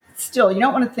still, you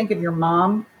don't want to think of your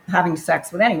mom having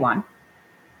sex with anyone,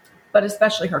 but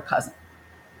especially her cousin.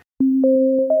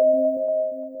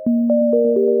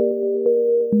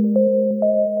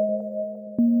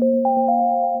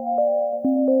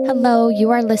 Hello, you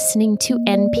are listening to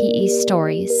NPE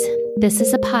Stories. This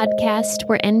is a podcast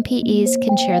where NPEs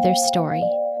can share their story.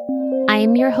 I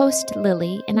am your host,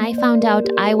 Lily, and I found out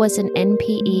I was an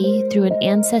NPE through an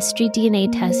Ancestry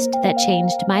DNA test that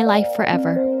changed my life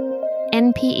forever.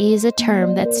 NPE is a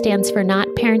term that stands for Not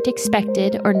Parent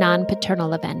Expected or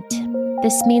Non-Paternal Event.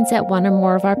 This means that one or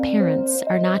more of our parents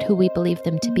are not who we believe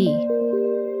them to be.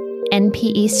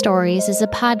 NPE Stories is a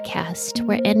podcast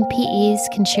where NPEs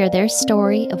can share their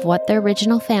story of what their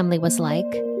original family was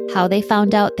like, how they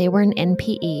found out they were an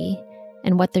NPE,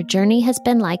 and what their journey has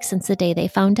been like since the day they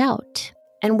found out.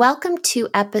 And welcome to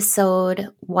episode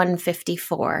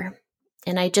 154.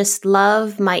 And I just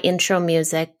love my intro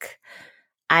music.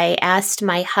 I asked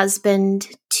my husband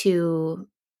to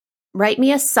write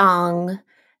me a song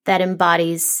that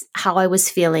embodies how I was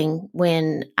feeling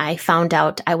when I found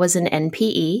out I was an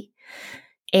NPE.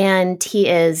 And he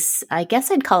is, I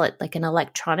guess I'd call it like an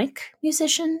electronic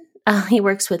musician. He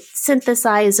works with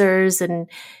synthesizers and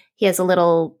he has a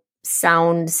little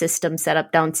sound system set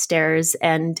up downstairs.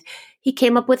 And he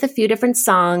came up with a few different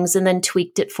songs and then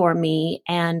tweaked it for me.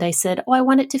 And I said, I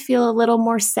want it to feel a little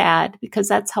more sad because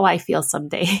that's how I feel some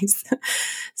days.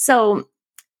 So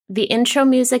the intro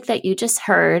music that you just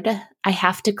heard, I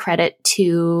have to credit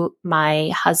to my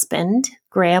husband,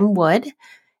 Graham Wood.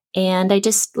 And I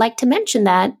just like to mention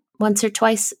that once or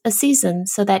twice a season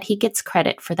so that he gets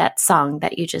credit for that song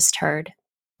that you just heard.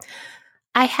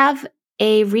 I have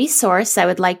a resource I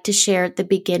would like to share at the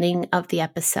beginning of the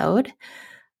episode.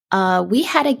 We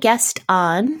had a guest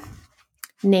on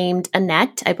named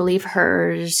Annette. I believe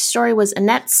her story was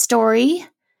Annette's Story.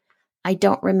 I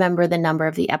don't remember the number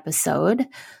of the episode,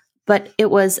 but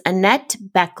it was Annette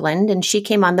Beckland, and she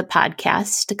came on the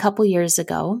podcast a couple years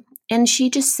ago. And she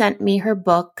just sent me her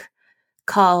book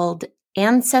called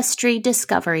Ancestry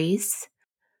Discoveries: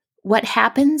 What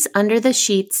Happens Under the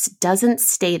Sheets Doesn't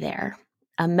Stay There,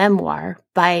 a memoir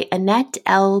by Annette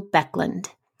L. Beckland.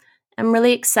 I'm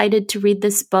really excited to read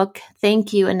this book.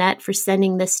 Thank you, Annette, for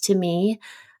sending this to me.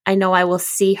 I know I will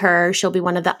see her. She'll be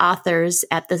one of the authors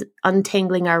at the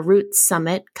Untangling Our Roots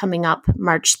Summit coming up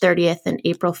March 30th and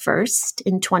April 1st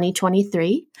in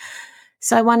 2023.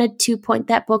 So I wanted to point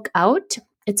that book out.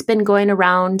 It's been going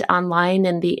around online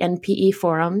in the NPE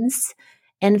forums,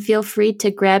 and feel free to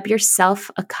grab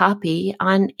yourself a copy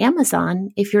on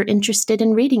Amazon if you're interested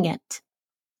in reading it.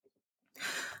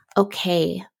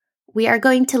 Okay, we are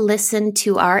going to listen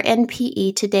to our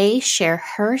NPE today share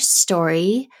her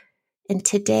story, and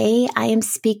today I am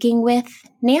speaking with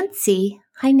Nancy.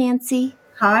 Hi, Nancy.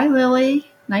 Hi,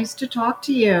 Lily. Nice to talk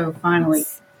to you, finally.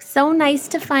 It's so nice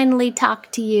to finally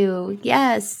talk to you.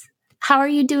 Yes. How are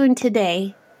you doing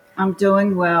today? I'm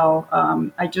doing well.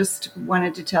 I just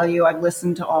wanted to tell you I've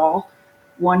listened to all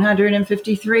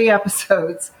 153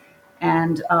 episodes,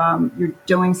 and you're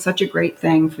doing such a great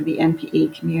thing for the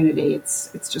NPE community.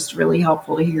 It's just really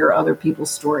helpful to hear other people's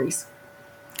stories.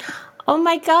 Oh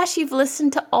my gosh, you've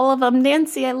listened to all of them.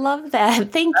 Nancy, I love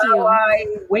that. Thank you. I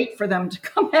wait for them to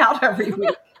come out every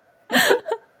week.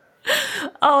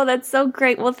 Oh, that's so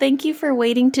great. Well, thank you for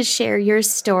waiting to share your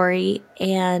story.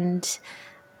 And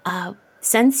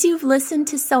since you've listened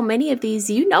to so many of these,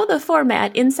 you know the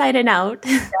format inside and out.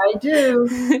 I do.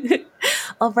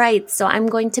 All right. So I'm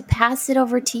going to pass it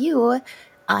over to you.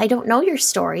 I don't know your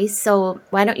story, so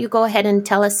why don't you go ahead and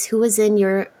tell us who is in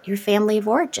your family of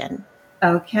origin?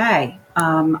 Okay.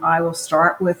 I will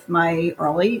start with my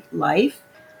early life.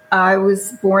 I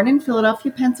was born in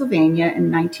Philadelphia, Pennsylvania in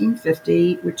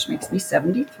 1950, which makes me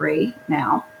 73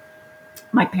 now.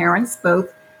 My parents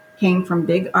both came from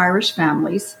big Irish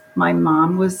families. My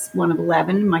mom was one of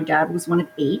 11. My dad was one of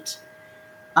 8.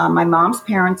 My mom's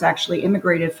parents actually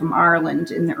immigrated from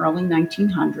Ireland in the early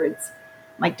 1900s.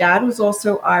 My dad was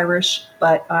also Irish,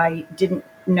 but I didn't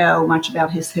know much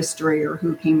about his history or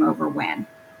who came over when.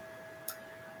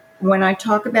 When I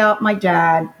talk about my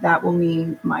dad, that will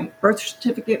mean my birth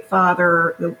certificate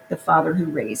father, the father who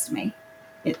raised me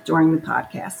during the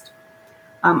podcast.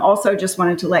 Also, just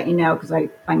wanted to let you know, because I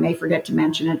may forget to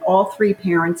mention it, all 3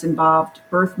 parents involved,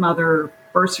 birth mother,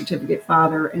 birth certificate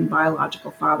father, and biological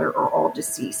father, are all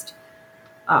deceased.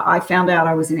 I found out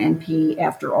I was an NP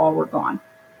after all were gone.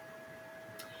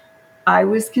 I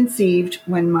was conceived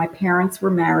when my parents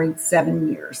were married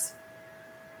 7 years.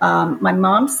 My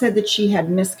mom said that she had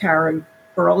miscarried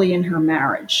early in her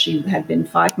marriage. She had been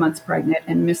 5 months pregnant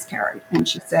and miscarried. And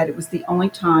she said it was the only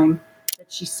time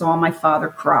that she saw my father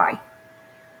cry.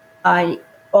 I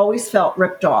always felt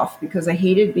ripped off because I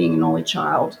hated being an only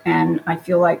child. And I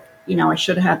feel like, I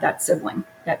should have had that sibling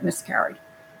that miscarried.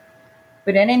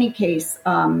 But in any case,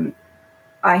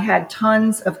 I had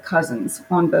tons of cousins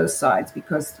on both sides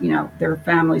because, their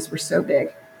families were so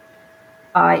big.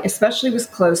 I especially was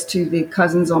close to the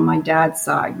cousins on my dad's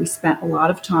side. We spent a lot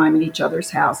of time at each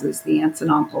other's houses, the aunts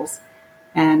and uncles,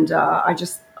 and I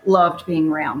just loved being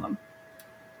around them.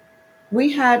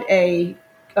 We had I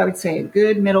would say, a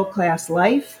good middle class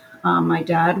life. My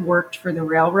dad worked for the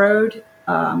railroad.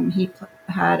 He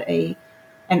had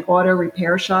an auto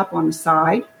repair shop on the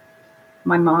side.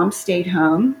 My mom stayed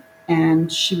home,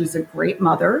 and she was a great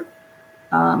mother.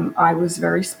 I was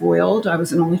very spoiled. I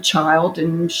was an only child,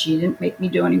 and she didn't make me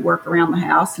do any work around the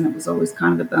house, and it was always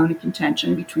kind of a bone of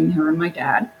contention between her and my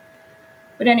dad.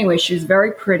 But anyway, she was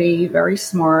very pretty, very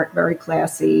smart, very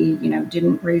classy,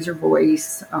 didn't raise her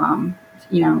voice,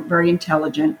 very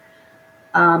intelligent.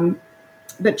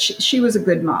 But she was a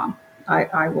good mom.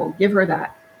 I will give her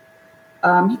that.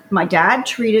 My dad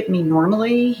treated me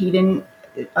normally. He didn't,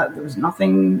 there was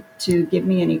nothing to give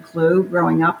me any clue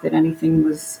growing up that anything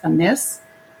was amiss.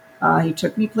 He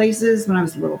took me places when I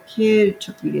was a little kid,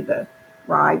 took me to the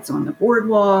rides on the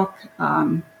boardwalk,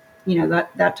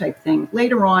 that type of thing.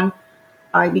 Later on,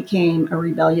 I became a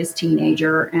rebellious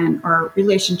teenager, and our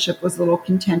relationship was a little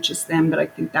contentious then, but I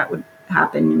think that would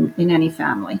happen in any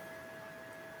family.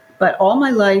 But all my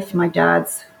life, my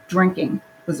dad's drinking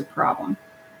was a problem.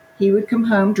 He would come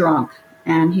home drunk,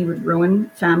 and he would ruin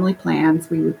family plans.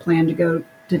 We would plan to go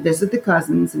to visit the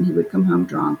cousins, and he would come home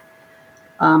drunk.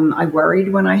 I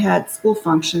worried when I had school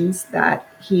functions that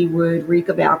he would reek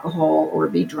of alcohol or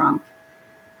be drunk.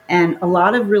 And a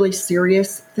lot of really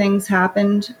serious things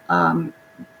happened,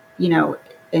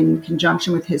 in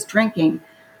conjunction with his drinking.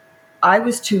 I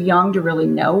was too young to really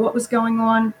know what was going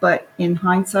on, but in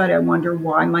hindsight, I wonder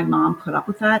why my mom put up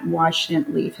with that and why she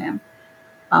didn't leave him.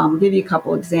 I'll give you a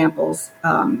couple examples.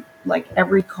 Like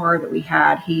every car that we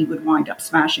had, he would wind up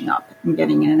smashing up and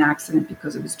getting in an accident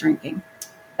because of his drinking.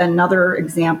 Another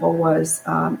example was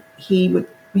he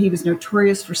was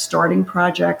notorious for starting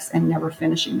projects and never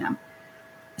finishing them.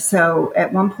 So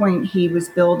at one point, he was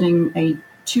building a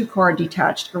 2-car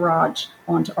detached garage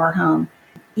onto our home.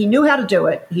 He knew how to do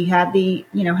it. He had the,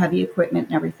 heavy equipment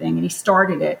and everything, and he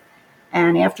started it.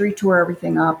 And after he tore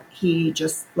everything up, he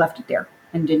just left it there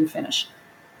and didn't finish.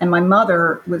 And my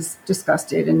mother was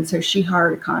disgusted, and so she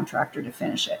hired a contractor to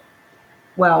finish it.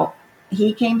 Well,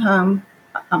 he came home.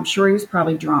 I'm sure he was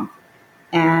probably drunk.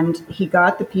 And he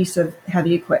got the piece of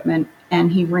heavy equipment,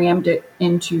 and he rammed it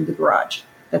into the garage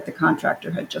that the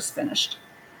contractor had just finished.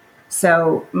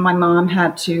 So my mom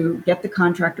had to get the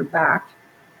contractor back,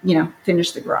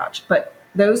 finish the garage. But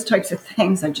those types of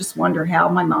things, I just wonder how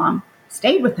my mom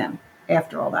stayed with him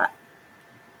after all that.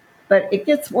 But it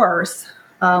gets worse.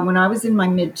 When I was in my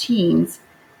mid-teens,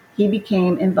 he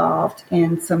became involved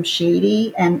in some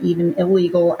shady and even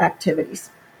illegal activities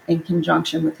in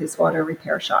conjunction with his auto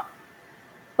repair shop.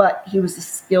 But he was a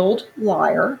skilled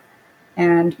liar,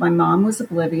 and my mom was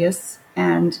oblivious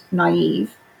and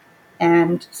naive.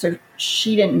 And so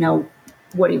she didn't know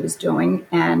what he was doing,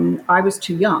 and I was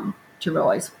too young to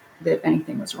realize that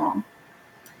anything was wrong.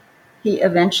 He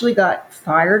eventually got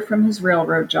fired from his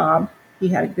railroad job. He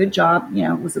had a good job,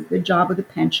 it was a good job with a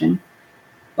pension,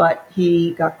 but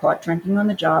he got caught drinking on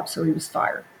the job, so he was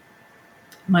fired.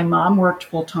 My mom worked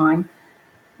full-time,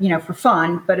 for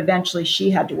fun, but eventually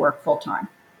she had to work full-time.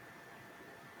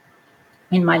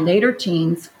 In my later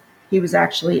teens, he was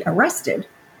actually arrested,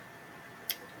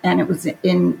 and it was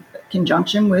in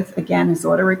conjunction with, again, his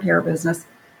auto repair business.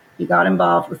 He got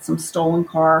involved with some stolen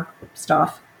car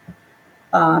stuff.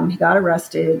 He got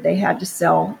arrested. They had to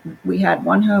sell. We had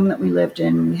one home that we lived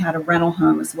in. We had a rental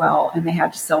home as well, and they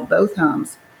had to sell both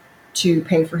homes to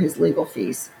pay for his legal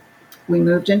fees. We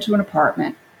moved into an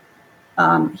apartment.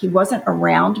 He wasn't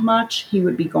around much. He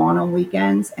would be gone on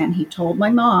weekends, and he told my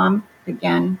mom,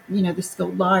 again, the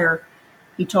skilled liar,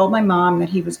 he told my mom that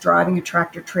he was driving a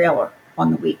tractor trailer on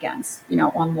the weekends,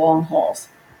 on long hauls.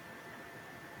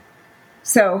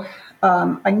 So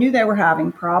I knew they were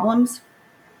having problems.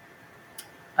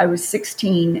 I was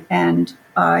 16, and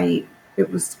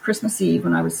it was Christmas Eve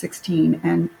when I was 16,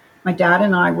 and my dad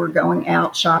and I were going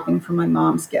out shopping for my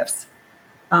mom's gifts.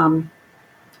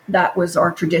 That was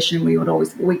our tradition. We would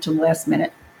always wait till the last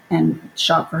minute and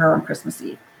shop for her on Christmas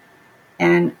Eve.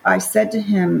 And I said to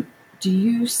him, "Do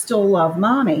you still love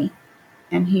Mommy?"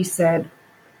 And he said,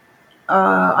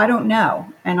 "I don't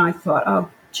know." And I thought, oh,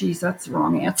 geez, that's the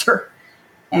wrong answer.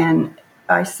 And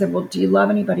I said, "Well, do you love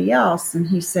anybody else?" And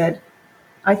he said,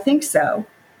 "I think so."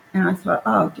 And I thought,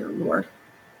 oh, dear Lord.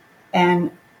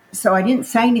 And so I didn't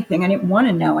say anything. I didn't want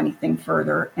to know anything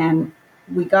further. And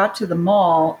we got to the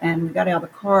mall and we got out of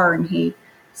the car and he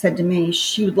said to me,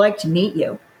 she would like to meet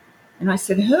you. And I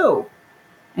said, who?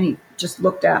 And he just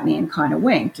looked at me and kind of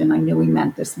winked. And I knew he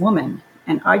meant this woman.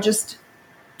 And I didn't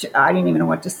even know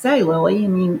what to say, Lily. I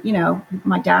mean,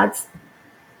 my dad's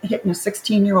hitting a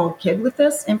 16-year-old kid with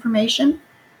this information.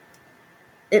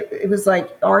 It was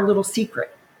like our little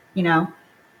secret,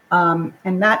 And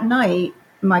that night,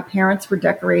 my parents were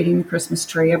decorating the Christmas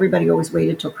tree. Everybody always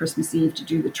waited till Christmas Eve to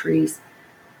do the trees.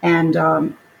 And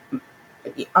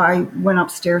I went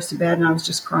upstairs to bed and I was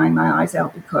just crying my eyes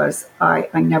out because I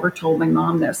never told my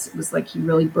mom this. It was like he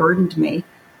really burdened me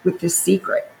with this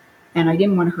secret. And I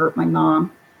didn't want to hurt my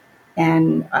mom.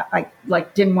 And I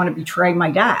didn't want to betray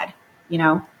my dad,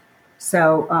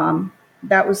 So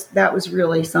that was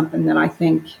really something that I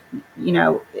think,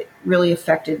 it really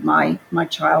affected my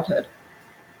childhood.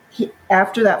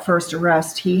 After that first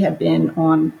arrest, he had been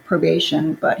on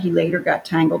probation, but he later got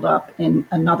tangled up in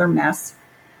another mess.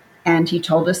 And he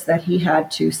told us that he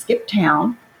had to skip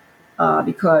town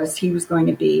because he was going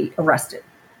to be arrested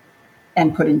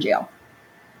and put in jail.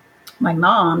 My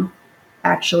mom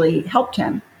actually helped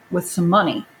him with some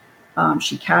money.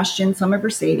 She cashed in some of her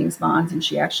savings bonds and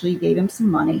she actually gave him some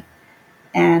money.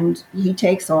 And he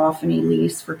takes off and he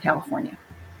leaves for California.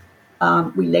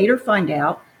 We later find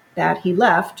out that he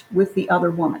left with the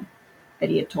other woman that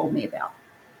he had told me about.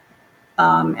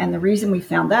 And the reason we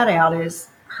found that out is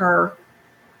her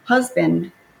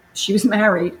husband, she was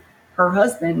married, her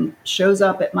husband shows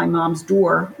up at my mom's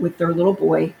door with their little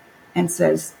boy and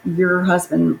says, your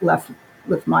husband left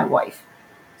with my wife.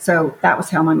 So that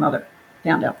was how my mother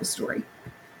found out the story.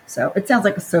 So it sounds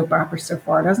like a soap opera so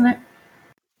far, doesn't it?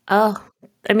 Oh,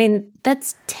 I mean,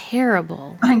 that's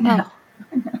terrible. I know.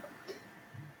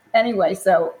 Anyway,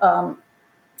 so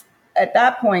at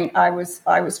that point, I was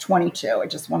 22. I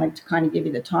just wanted to kind of give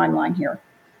you the timeline here.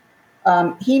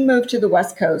 He moved to the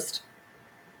West Coast,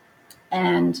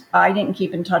 and I didn't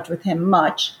keep in touch with him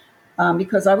much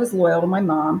because I was loyal to my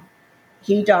mom.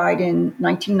 He died in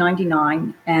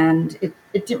 1999, and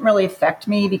it didn't really affect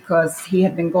me because he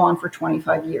had been gone for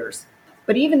 25 years.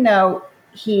 But even though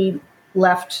he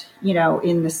left,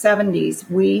 in the 70s,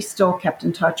 we still kept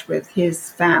in touch with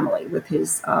his family, with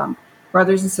his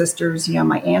brothers and sisters,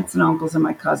 my aunts and uncles and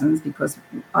my cousins, because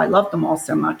I loved them all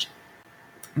so much.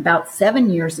 About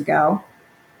 7 years ago,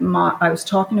 I was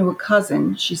talking to a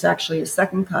cousin. She's actually a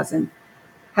second cousin.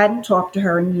 Hadn't talked to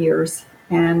her in years,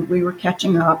 and we were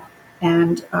catching up.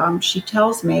 And she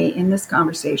tells me in this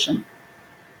conversation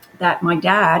that my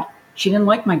dad, she didn't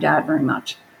like my dad very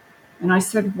much. And I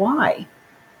said, why?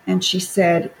 And she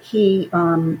said he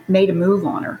made a move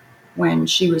on her when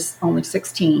she was only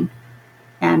 16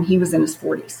 and he was in his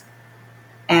 40s.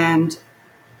 And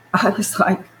I was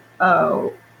like,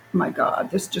 oh my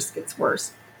God, this just gets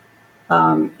worse.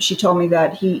 She told me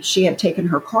that she had taken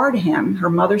her car to him. Her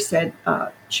mother said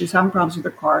she was having problems with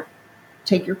her car.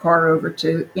 Take your car over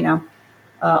to,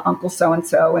 Uncle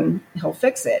so-and-so and he'll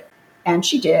fix it. And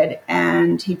she did.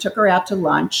 And he took her out to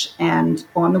lunch. And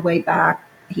on the way back,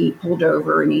 he pulled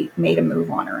over and he made a move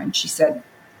on her. And she said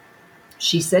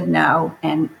no.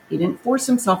 And he didn't force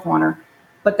himself on her.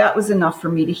 But that was enough for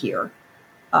me to hear.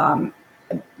 By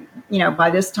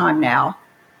this time now,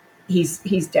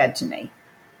 he's dead to me.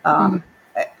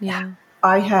 Yeah.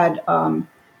 I had,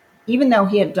 even though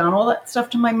he had done all that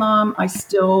stuff to my mom, I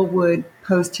still would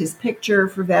post his picture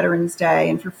for Veterans Day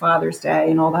and for Father's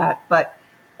Day and all that. But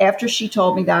after she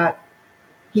told me that,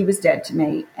 he was dead to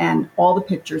me, and all the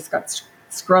pictures got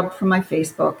scrubbed from my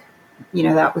Facebook.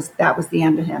 That was the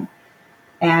end of him.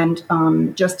 And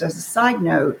just as a side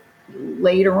note,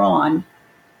 later on,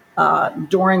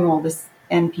 during all this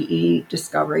NPE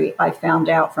discovery, I found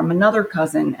out from another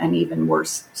cousin an even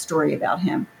worse story about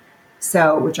him.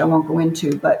 So, which I won't go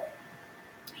into, but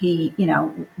he,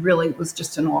 really was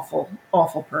just an awful,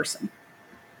 awful person.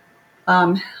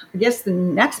 I guess the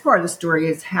next part of the story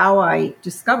is how I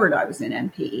discovered I was in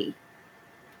NPE.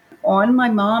 On my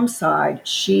mom's side,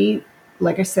 she,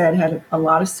 like I said, had a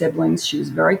lot of siblings. She was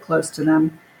very close to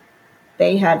them.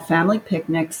 They had family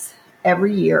picnics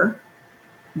every year.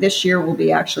 This year will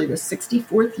be actually the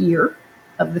 64th year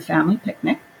of the family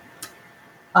picnic.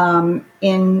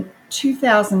 In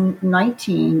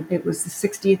 2019, it was the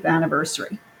 60th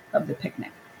anniversary of the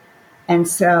picnic. And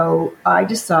so I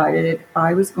decided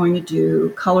I was going to do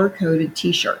color-coded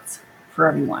T-shirts for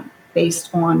everyone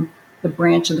based on the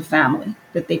branch of the family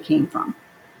that they came from.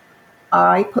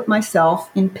 I put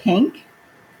myself in pink.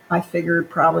 I figured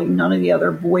probably none of the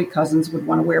other boy cousins would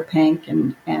want to wear pink,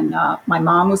 and my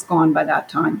mom was gone by that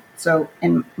time, so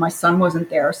and my son wasn't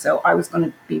there, so I was going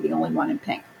to be the only one in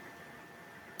pink.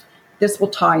 This will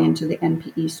tie into the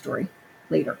NPE story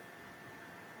later.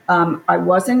 I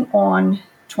wasn't on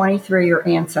 23 or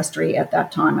Ancestry at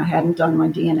that time. I hadn't done my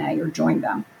DNA or joined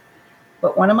them.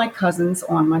 But one of my cousins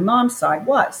on my mom's side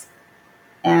was.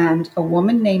 And a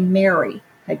woman named Mary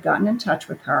had gotten in touch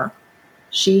with her.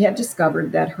 She had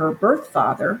discovered that her birth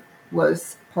father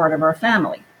was part of our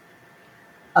family.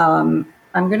 I'm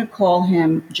going to call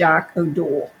him Jack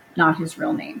O'Doul, not his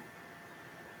real name.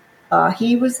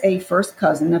 He was a first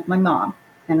cousin of my mom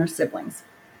and her siblings.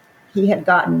 He had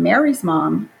gotten Mary's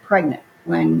mom pregnant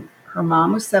when her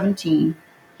mom was 17.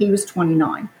 He was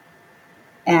 29.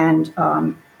 And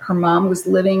her mom was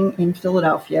living in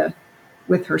Philadelphia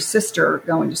with her sister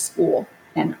going to school.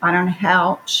 And I don't know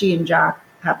how she and Jack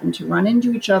happened to run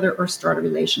into each other or start a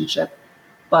relationship,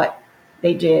 but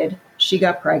they did. She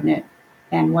got pregnant.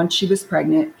 And once she was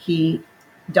pregnant, he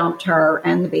dumped her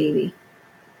and the baby.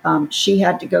 She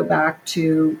had to go back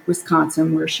to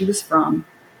Wisconsin, where she was from,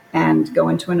 and go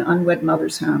into an unwed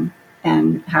mother's home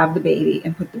and have the baby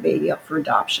and put the baby up for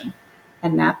adoption.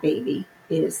 And that baby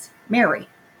is Mary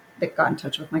that got in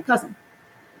touch with my cousin.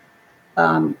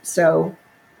 So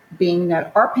being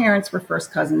that our parents were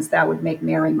first cousins, that would make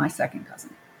Mary my second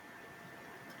cousin.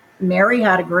 Mary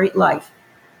had a great life.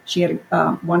 She had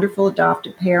wonderful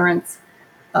adopted parents.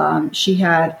 She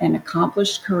had an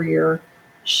accomplished career.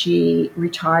 She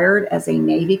retired as a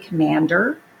Navy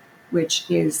commander, which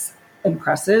is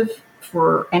impressive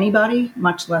for anybody,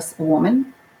 much less a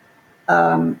woman.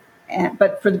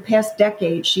 But for the past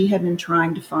decade, she had been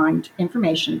trying to find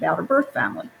information about her birth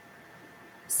family.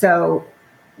 So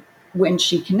when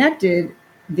she connected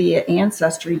via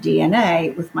Ancestry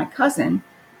DNA with my cousin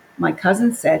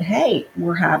said, "Hey,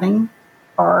 we're having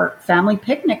our family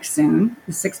picnic soon,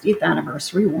 the 60th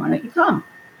anniversary. Why don't you come?"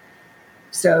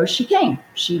 So she came.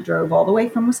 She drove all the way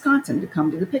from Wisconsin to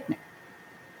come to the picnic.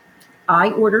 I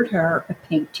ordered her a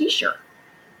pink t-shirt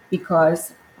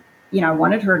because, I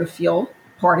wanted her to feel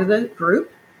part of the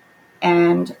group.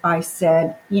 And I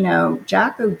said,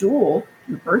 Jack O'Doul,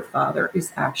 your birth father,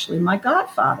 is actually my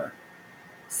godfather.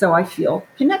 So I feel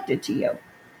connected to you.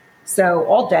 So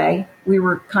all day we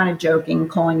were kind of joking,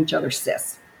 calling each other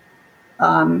sis.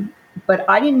 But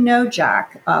I didn't know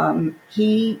Jack.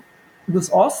 He was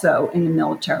also in the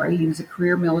military. He was a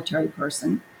career military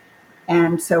person.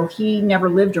 And so he never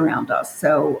lived around us.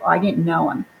 So I didn't know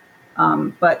him.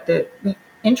 But the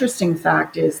interesting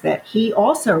fact is that he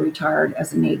also retired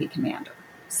as a Navy commander.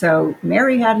 So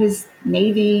Mary had his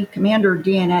Navy commander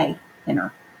DNA in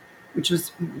her, which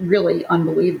was really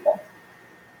unbelievable.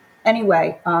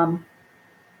 Anyway,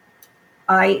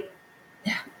 I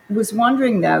was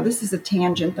wondering, though, this is a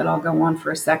tangent that I'll go on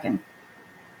for a second.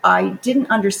 I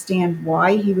didn't understand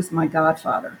why he was my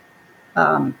godfather.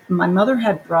 My mother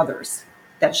had brothers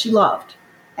that she loved,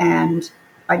 and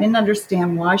I didn't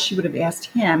understand why she would have asked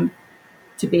him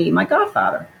to be my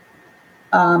godfather.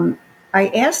 I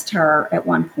asked her at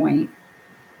one point,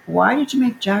 "Why did you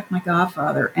make Jack my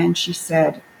godfather?" And she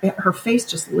said, her face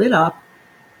just lit up,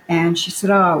 and she said,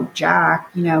 "Oh,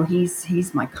 Jack,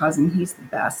 he's my cousin. He's the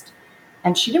best."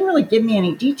 And she didn't really give me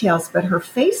any details, but her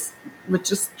face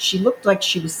she looked like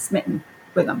she was smitten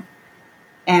with him.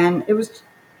 And it was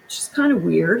just kind of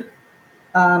weird.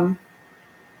 And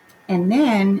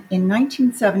then in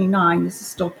 1979, this is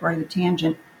still part of the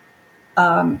tangent,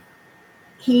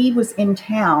 he was in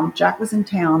town, Jack was in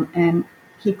town, and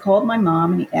he called my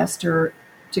mom and he asked her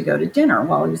to go to dinner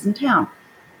while he was in town.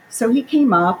 So he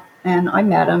came up and I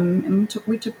met him and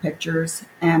we took pictures,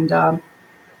 and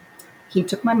he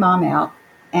took my mom out,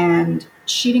 and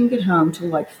she didn't get home till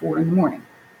like 4 a.m.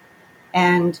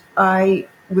 And I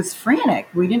was frantic.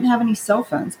 We didn't have any cell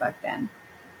phones back then.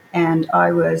 And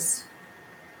I was,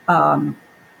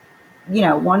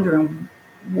 wondering,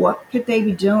 what could they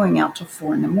be doing out till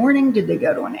 4 a.m? Did they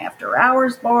go to an after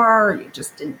hours bar? It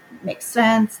just didn't make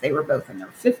sense. They were both in their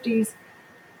 50s.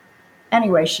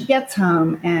 Anyway, she gets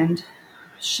home and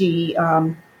she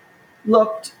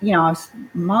looked, I was,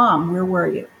 "Mom, where were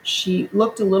you?" She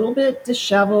looked a little bit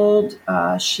disheveled.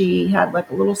 She had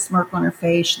like a little smirk on her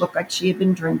face. She looked like she had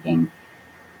been drinking.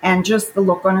 And just the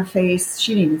look on her face,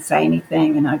 she didn't even say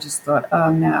anything. And I just thought,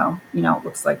 oh no, it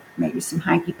looks like maybe some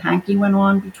hanky-panky went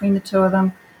on between the two of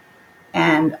them.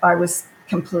 And I was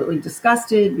completely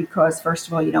disgusted because, first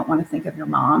of all, you don't want to think of your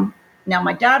mom. Now,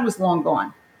 my dad was long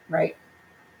gone, right?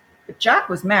 But Jack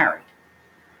was married.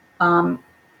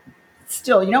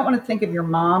 Still, you don't want to think of your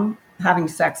mom having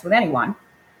sex with anyone,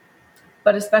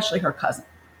 but especially her cousin.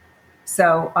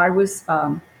 So I was,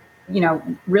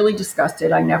 really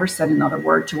disgusted. I never said another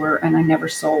word to her, and I never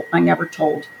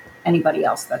told anybody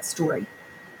else that story.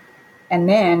 And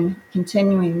then,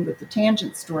 continuing with the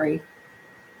tangent story,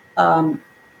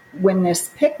 when this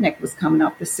picnic was coming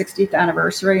up, the 60th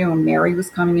anniversary, when Mary was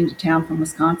coming into town from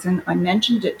Wisconsin, I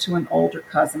mentioned it to an older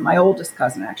cousin, my oldest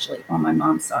cousin actually, on my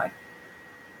mom's side,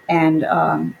 and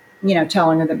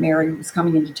telling her that Mary was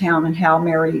coming into town and how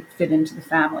Mary fit into the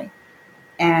family.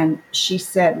 And she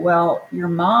said, "Well, your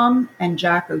mom and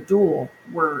Jack O'Doul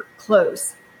were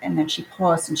close." And then she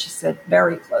paused and she said,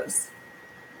 "Very close."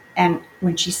 And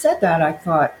when she said that, I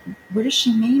thought, what does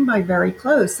she mean by very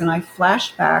close? And I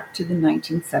flashed back to the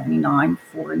 1979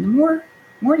 4 in the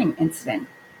morning incident.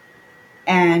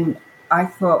 And I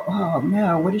thought, oh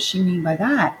no, what does she mean by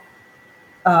that?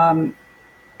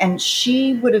 And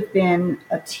she would have been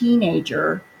a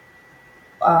teenager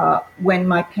when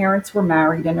my parents were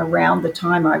married and around the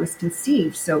time I was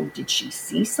conceived. So did she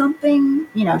see something?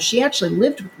 She actually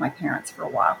lived with my parents for a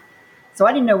while. So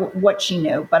I didn't know what she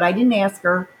knew, but I didn't ask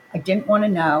her. I didn't want to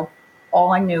know.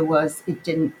 All I knew was it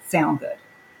didn't sound good.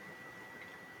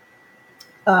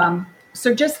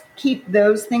 So just keep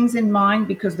those things in mind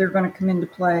because they're going to come into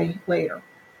play later.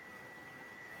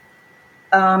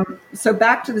 So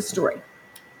back to the story.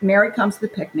 Mary comes to the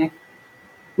picnic.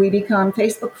 We become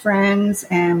Facebook friends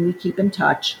and we keep in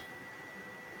touch.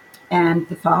 And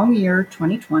the following year,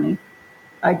 2020,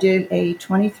 I did a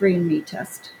 23andMe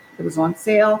test. It was on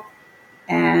sale,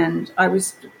 and I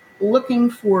was looking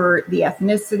for the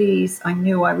ethnicities. I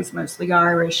knew I was mostly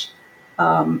Irish,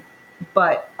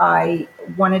 but I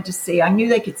wanted to see, I knew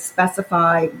they could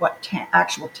specify what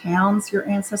actual towns your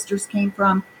ancestors came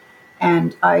from,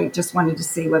 and I just wanted to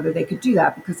see whether they could do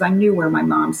that because I knew where my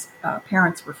mom's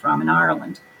parents were from in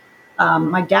Ireland.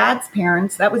 My dad's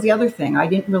parents, that was the other thing. I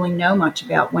didn't really know much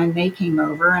about when they came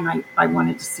over, and I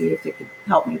wanted to see if it could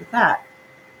help me with that.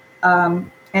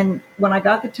 And when I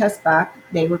got the test back,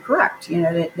 they were correct.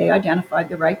 They identified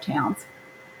the right towns.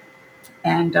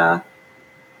 And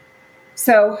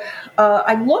so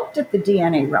I looked at the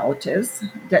DNA relatives.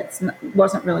 That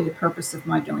wasn't really the purpose of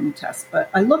my doing the test,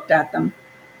 but I looked at them,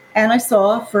 and I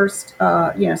saw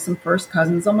some first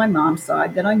cousins on my mom's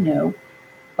side that I knew.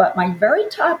 But my very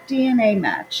top DNA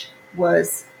match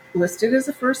was listed as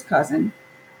a first cousin.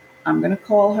 I'm going to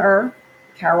call her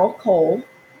Carol Cole.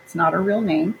 It's not her real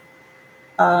name.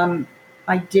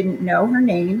 I didn't know her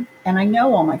name, and I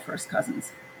know all my first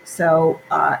cousins. So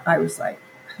I was like,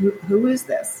 who is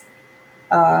this?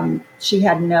 She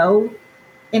had no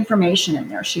information in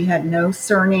there. She had no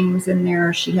surnames in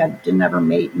there. She didn't have her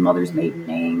mother's maiden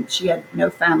name. She had no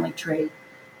family tree.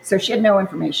 So she had no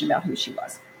information about who she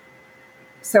was.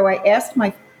 So I asked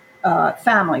my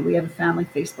family, we have a family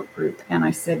Facebook group, and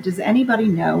I said, does anybody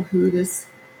know who this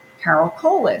Carol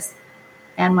Cole is?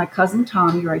 And my cousin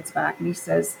Tommy writes back and he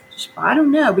says, I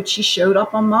don't know, but she showed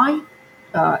up on my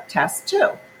test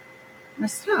too. And I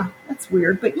said, oh, that's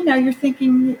weird. But, you're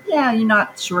thinking, you're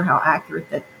not sure how accurate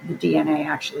that the DNA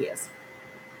actually is.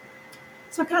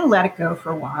 So I kind of let it go for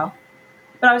a while,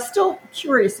 but I was still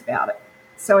curious about it.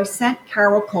 So I sent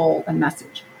Carol Cole a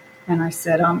message. And I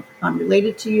said, I'm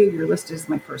related to you. You're listed as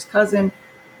my first cousin,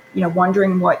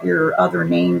 wondering what your other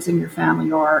names in your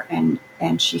family are.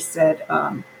 And she said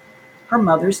her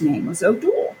mother's name was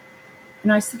O'Doul.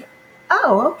 And I said,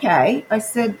 oh, okay. I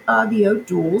said, the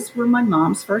O'Douls were my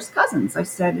mom's first cousins. I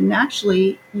said, and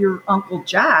actually, your Uncle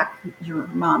Jack, your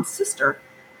mom's sister,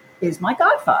 is my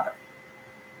godfather.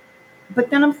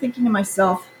 But then I'm thinking to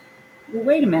myself, well,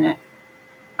 wait a minute.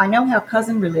 I know how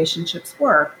cousin relationships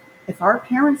work. If our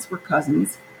parents were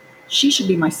cousins, she should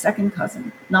be my second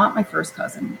cousin, not my first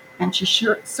cousin. And she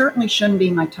certainly shouldn't be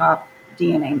my top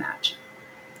DNA match.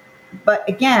 But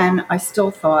again, I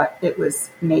still thought it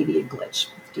was maybe a glitch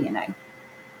with DNA.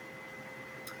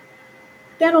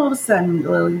 Then all of a sudden,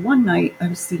 Lily, one night I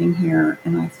was sitting here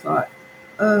and I thought,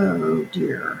 oh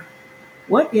dear,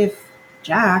 what if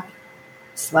Jack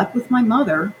slept with my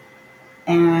mother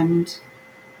and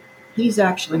he's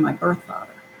actually my birth father?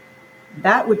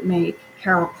 That would make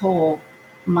Carol Cole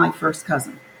my first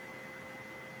cousin.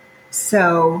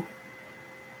 So,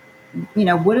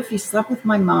 what if he slept with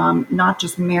my mom, not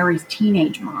just Mary's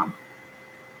teenage mom?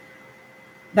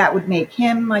 That would make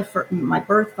him my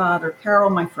birth father, Carol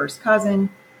my first cousin.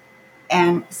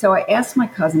 And so I asked my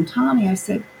cousin Tommy, I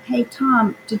said, hey,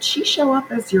 Tom, did she show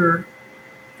up as your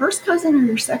first cousin or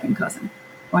your second cousin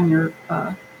on your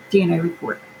DNA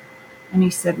report? And he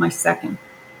said, my second.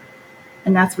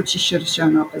 And that's what she should have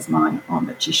shown up as mine on,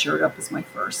 but she showed up as my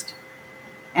first.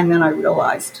 And then I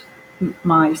realized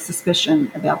my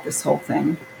suspicion about this whole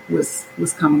thing was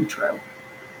coming true.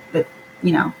 That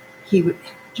you know,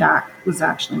 Jack was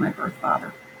actually my birth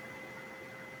father.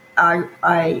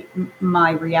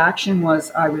 My reaction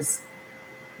was I was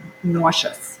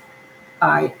nauseous.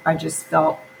 I just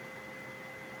felt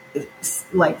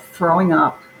like throwing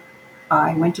up.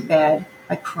 I went to bed.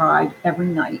 I cried every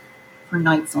night for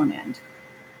nights on end.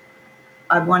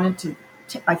 I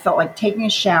felt like taking a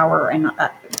shower and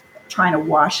trying to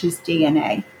wash his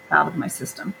DNA out of my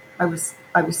system. I was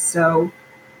so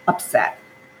upset.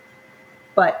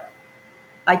 But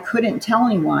I couldn't tell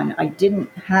anyone. I didn't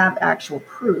have actual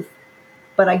proof,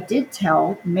 but I did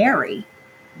tell Mary,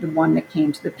 the one that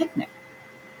came to the picnic.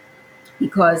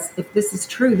 Because if this is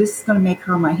true, this is going to make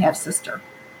her my half sister,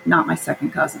 not my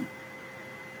second cousin.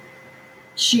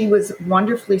 She was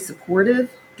wonderfully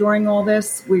supportive during all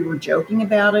this. We were joking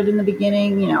about it in the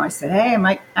beginning. I said, hey, I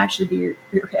might actually be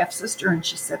your half sister. And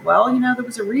she said, well, there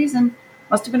was a reason.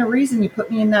 Must have been a reason you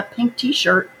put me in that pink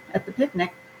T-shirt at the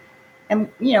picnic. And,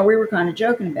 we were kind of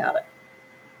joking about it.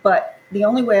 But the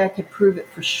only way I could prove it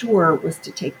for sure was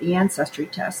to take the ancestry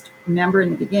test. Remember,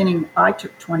 in the beginning, I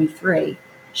took 23.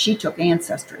 She took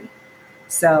Ancestry.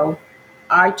 So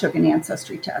I took an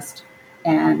ancestry test.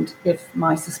 And if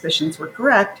my suspicions were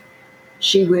correct,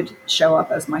 she would show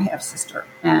up as my half-sister.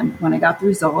 And when I got the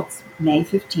results, May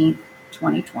 15th,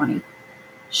 2020,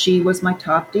 she was my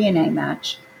top DNA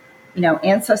match.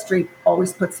 Ancestry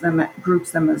always groups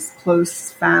them as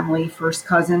close family, first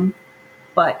cousin,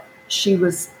 but she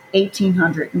was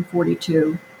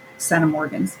 1,842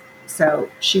 centimorgans. So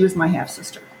she was my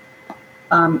half-sister.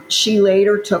 She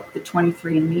later took the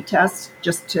 23andMe test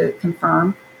just to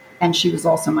confirm, and she was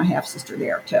also my half-sister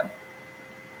there too.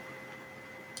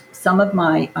 Some of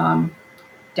my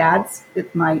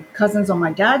cousins on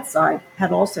my dad's side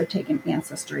had also taken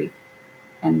Ancestry,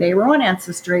 and they were on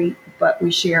Ancestry, but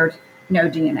we shared no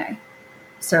DNA.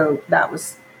 So that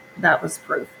was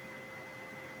proof.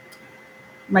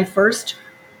 My first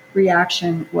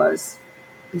reaction was,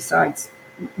 besides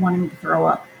wanting to throw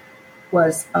up,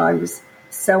 was I was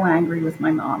so angry with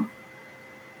my mom.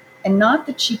 And not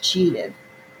that she cheated.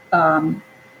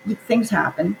 Things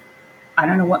happen. I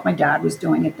don't know what my dad was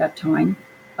doing at that time.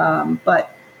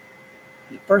 But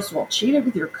first of all, cheated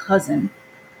with your cousin.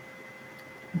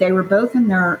 They were both in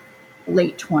their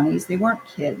late 20s. They weren't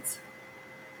kids.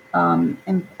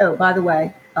 And by the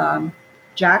way,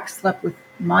 Jack slept with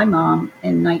my mom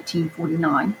in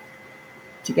 1949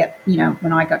 to get,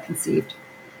 when I got conceived.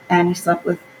 And he slept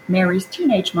with Mary's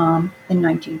teenage mom in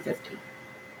 1950.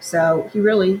 So he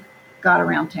really got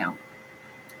around town.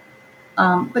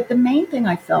 But the main thing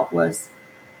I felt was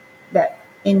that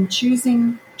in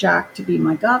choosing Jack to be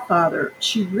my godfather,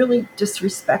 she really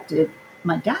disrespected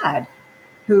my dad,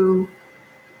 who,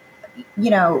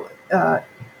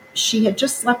 she had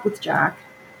just slept with Jack,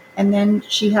 and then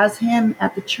she has him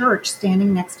at the church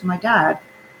standing next to my dad,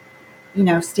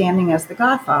 standing as the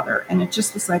godfather. And it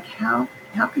just was like, how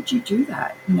could you do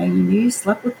that? You knew you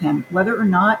slept with him, whether or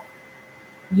not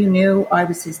you knew I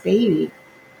was his baby,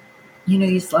 you knew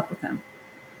you slept with him.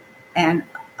 And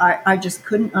I just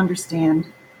couldn't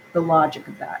understand the logic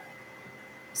of that.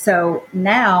 So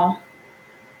now,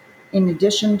 in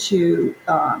addition to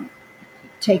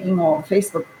taking all the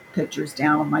Facebook pictures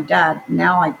down of my dad,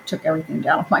 now I took everything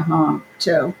down of my mom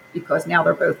too, because now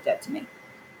they're both dead to me.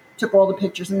 Took all the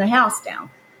pictures in the house down.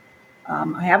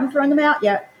 I haven't thrown them out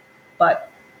yet, but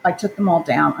I took them all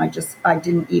down. I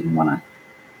didn't even want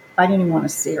to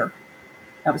see her.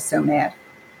 I was so mad.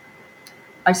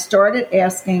 I started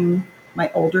asking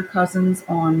my older cousins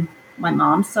on my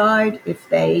mom's side if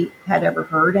they had ever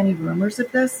heard any rumors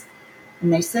of this,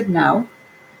 and they said no.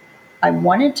 I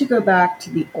wanted to go back to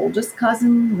the oldest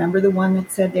cousin. Remember the one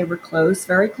that said they were close,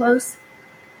 very close?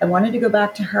 I wanted to go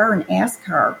back to her and ask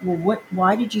her, well,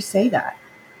 why did you say that?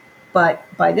 But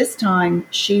by this time,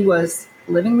 she was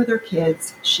living with her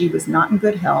kids. She was not in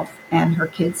good health, and her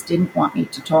kids didn't want me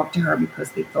to talk to her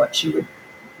because they thought she would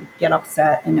get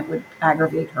upset and it would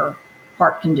aggravate her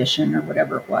heart condition or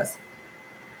whatever it was.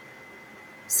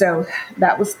 So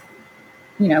that was,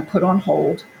 put on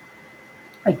hold.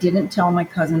 I didn't tell my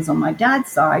cousins on my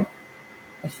dad's side.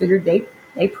 I figured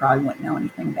they probably wouldn't know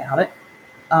anything about it.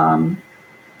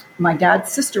 My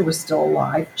dad's sister was still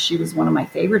alive. She was one of my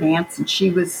favorite aunts, and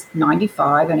she was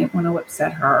 95. I didn't want to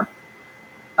upset her.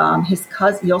 His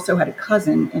cousin, he also had a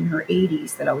cousin in her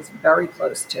 80s that I was very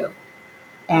close to,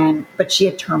 but she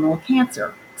had terminal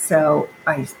cancer. So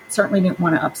I certainly didn't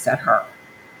want to upset her.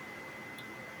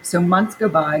 So months go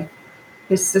by.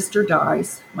 His sister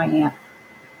dies, my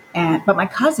aunt, but my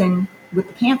cousin with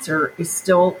the cancer is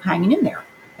still hanging in there,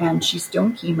 and she's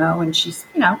doing chemo, and she's,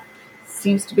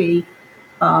 seems to be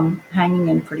hanging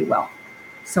in pretty well.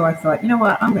 So I thought, you know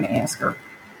what, I'm going to ask her.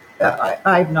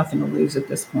 I have nothing to lose at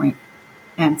this point,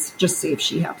 and just see if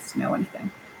she happens to know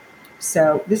anything.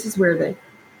 So this is where the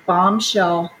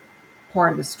bombshell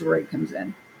part of the story comes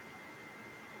in.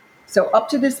 So up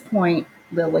to this point,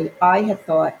 Lily, I had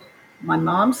thought my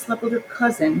mom slept with her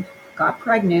cousin, got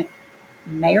pregnant,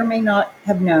 may or may not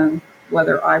have known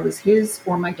whether I was his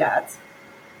or my dad's.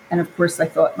 And of course, I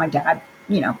thought my dad,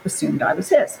 assumed I was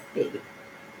his baby.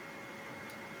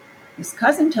 His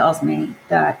cousin tells me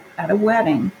that at a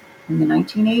wedding in the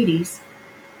 1980s,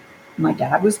 my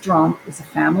dad was drunk. It was a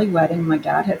family wedding. My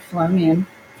dad had flown in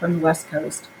from the West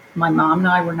Coast. My mom and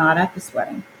I were not at this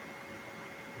wedding.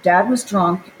 Dad was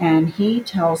drunk, and he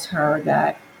tells her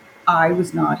that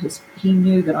he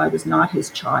knew that I was not his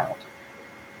child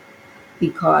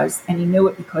and he knew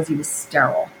it because he was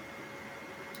sterile.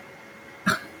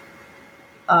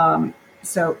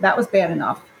 So that was bad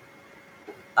enough.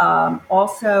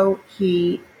 Also,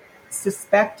 he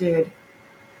suspected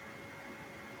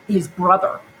his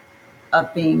brother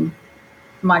of being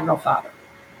my real father,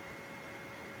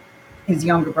 his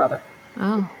younger brother.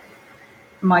 Oh.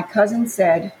 My cousin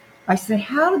said, I said,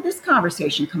 how did this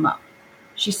conversation come up?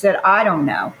 She said, I don't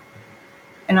know.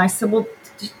 And I said, well,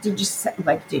 did you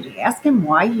ask him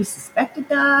why he suspected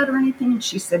that or anything? And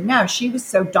she said, no, she was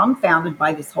so dumbfounded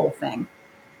by this whole thing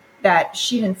that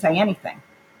she didn't say anything.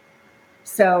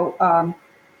 So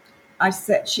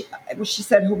she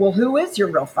said, well, who is your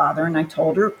real father? And I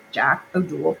told her, Jack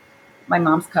O'Doul, my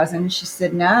mom's cousin. She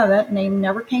said, no, that name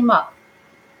never came up.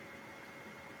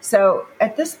 So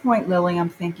at this point, Lily, I'm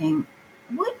thinking,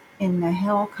 what in the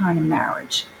hell kind of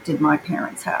marriage did my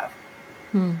parents have?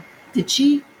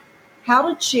 How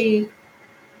did she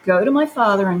go to my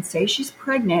father and say she's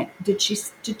pregnant? Did she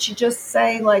just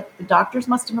say, like, the doctors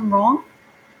must have been wrong?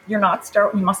 You're not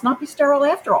sterile. You must not be sterile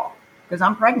after all, because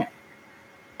I'm pregnant.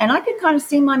 And I could kind of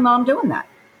see my mom doing that.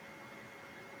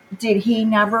 Did he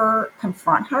never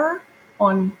confront her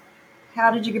on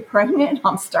how did you get pregnant?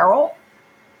 I'm sterile.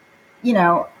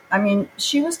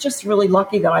 She was just really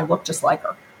lucky that I looked just like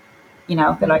her.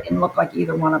 That I didn't look like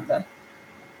either one of the,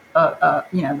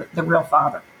 the real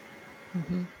father.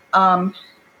 Mm-hmm.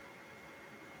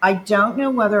 I don't know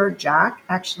whether Jack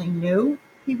actually knew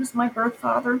he was my birth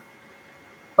father,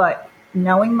 but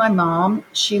knowing my mom,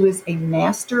 she was a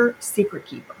master secret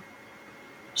keeper.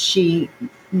 She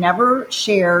never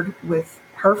shared with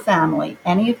her family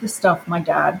any of the stuff my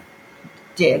dad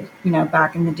did,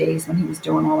 back in the days when he was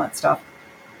doing all that stuff.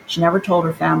 She never told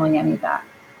her family any of that.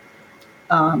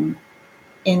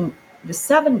 In the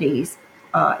 70s,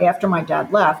 after my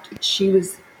dad left, she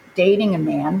was dating a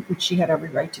man, which she had every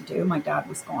right to do. My dad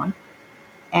was gone.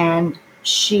 And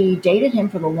she dated him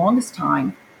for the longest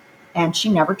time, and she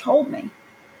never told me.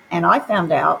 And I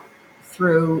found out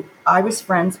I was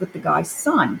friends with the guy's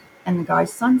son. And the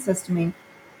guy's son says to me,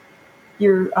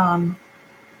 your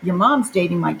mom's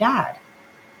dating my dad.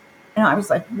 And I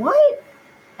was like, what?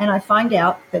 And I find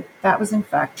out that was in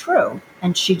fact true.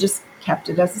 And she just kept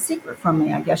it as a secret from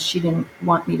me. I guess she didn't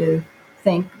want me to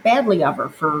think badly of her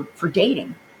for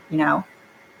dating,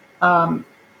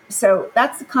 So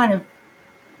that's the kind of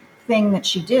thing that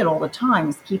she did all the time,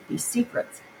 is keep these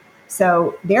secrets.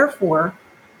 So therefore,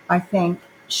 I think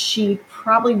she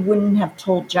probably wouldn't have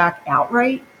told Jack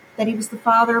outright that he was the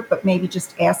father, but maybe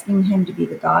just asking him to be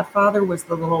the godfather was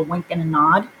the little wink and a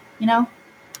nod,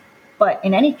 But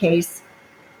in any case,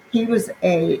 he was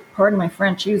pardon my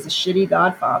French, he was a shitty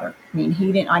godfather.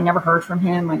 I never heard from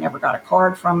him. I never got a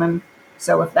card from him.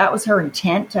 So if that was her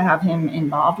intent to have him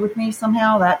involved with me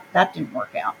somehow, that didn't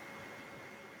work out.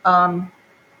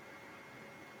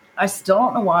 I still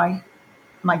don't know why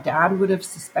my dad would have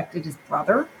suspected his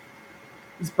brother.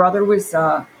 His brother was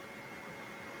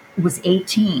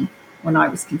 18 when I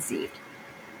was conceived.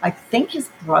 I think his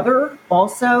brother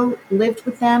also lived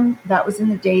with them. That was in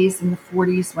the days in the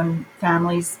 40s when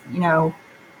families,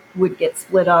 would get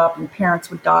split up and parents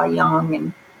would die young,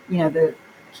 and, the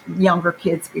younger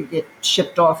kids would get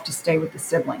shipped off to stay with the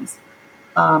siblings.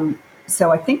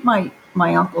 So I think my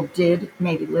uncle did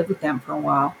maybe live with them for a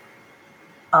while.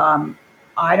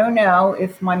 I don't know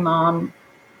if my mom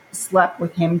slept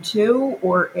with him too,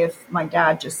 or if my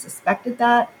dad just suspected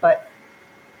that, but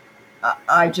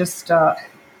I just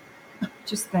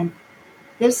think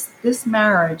this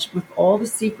marriage with all the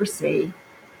secrecy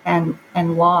and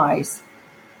lies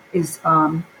is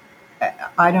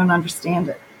I don't understand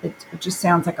it. It just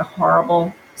sounds like a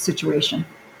horrible situation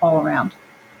all around.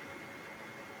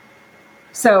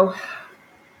 So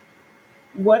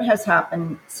what has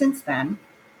happened since then?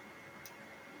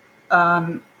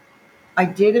 I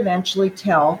did eventually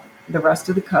tell the rest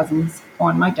of the cousins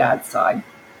on my dad's side.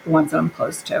 the ones that I'm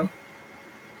close to.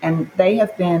 And they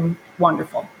have been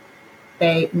wonderful.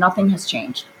 Nothing has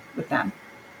changed with them.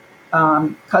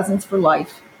 Cousins for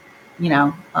life,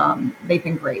 they've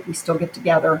been great. We still get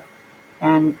together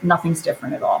and nothing's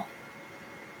different at all.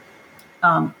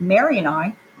 Mary and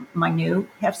I, my new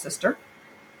half sister,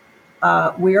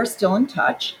 we are still in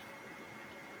touch.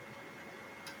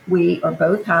 We are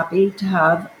both happy to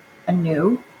have a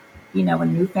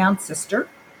newfound sister.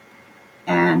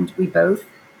 And we both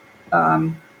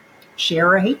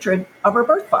share a hatred of our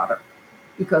birth father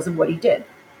because of what he did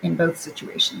in both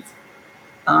situations.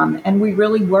 And we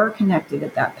really were connected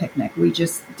at that picnic. We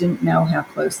just didn't know how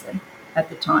closely at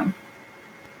the time.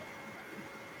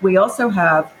 We also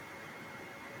have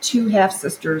two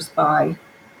half-sisters by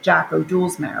Jack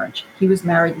O'Doule's marriage. He was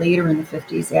married later in the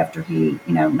 50s after he,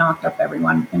 knocked up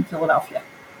everyone in Philadelphia.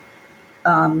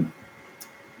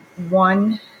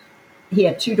 He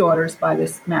had two daughters by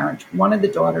this marriage. One of the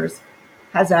daughters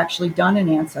has actually done an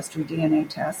ancestry DNA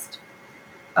test.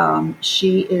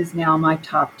 She is now my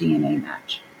top DNA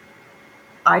match.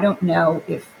 I don't know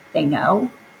if they know.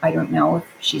 I don't know if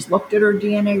she's looked at her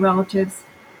DNA relatives.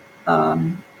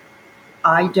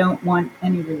 I don't want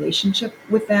any relationship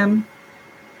with them,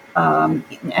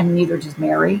 and neither does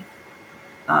Mary.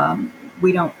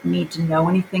 We don't need to know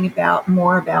anything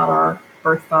more about our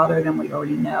birth father than we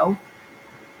already know.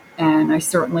 And I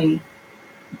certainly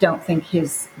don't think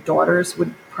his daughters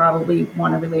would probably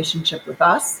want a relationship with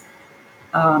us.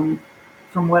 From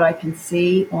what I can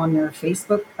see on their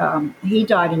Facebook, he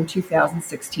died in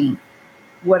 2016.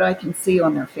 What I can see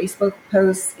on their Facebook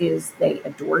posts is they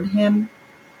adored him.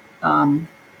 But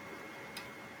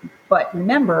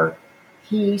remember,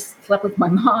 he slept with my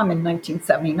mom in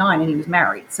 1979 and he was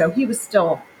married. So he was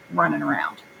still running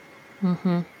around.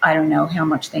 Mm-hmm. I don't know how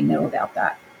much they know about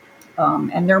that.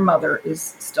 And their mother is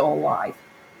still alive.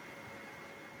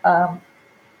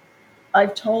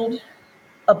 I've told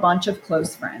a bunch of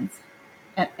close friends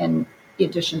in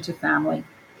addition to family.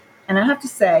 And I have to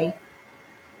say,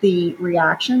 the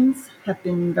reactions have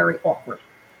been very awkward.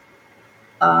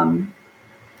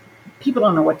 People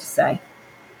don't know what to say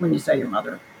when you say your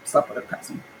mother slept with a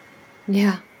cousin.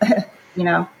 Yeah.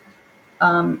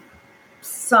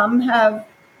 Some have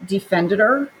defended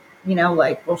her,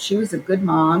 like, well, she was a good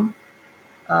mom.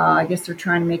 I guess they're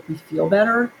trying to make me feel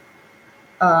better.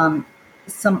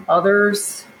 Some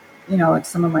others, like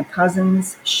some of my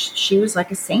cousins, she was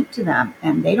like a saint to them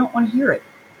and they don't want to hear it.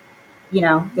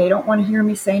 They don't want to hear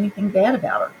me say anything bad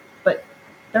about her, but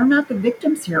they're not the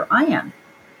victims here. I am,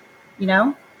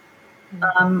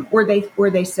 mm-hmm. Or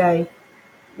they say,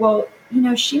 well,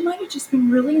 she might've just been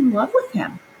really in love with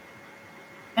him.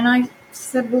 And I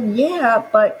said, well, yeah,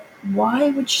 but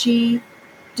why would she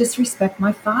disrespect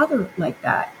my father like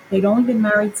that? They'd only been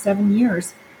married 7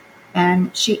 years.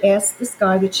 And she asked this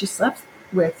guy that she slept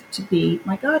with to be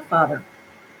my godfather.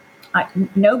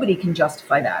 Nobody can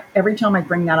justify that. Every time I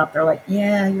bring that up, they're like,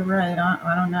 yeah, you're right.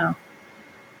 I don't know.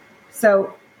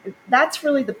 So that's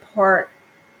really the part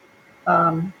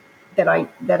that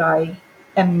I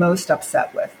am most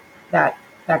upset with, that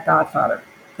godfather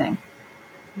thing.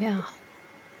 Yeah.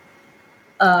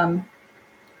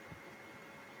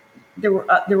 There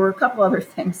were a couple other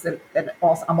things that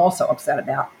I'm also upset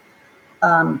about.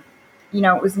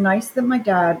 It was nice that my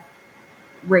dad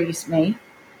raised me,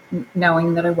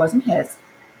 knowing that I wasn't his,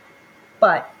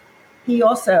 but he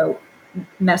also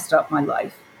messed up my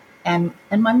life and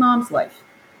my mom's life.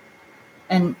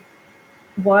 And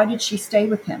why did she stay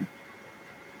with him?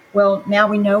 Well, now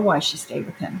we know why she stayed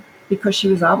with him, because she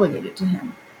was obligated to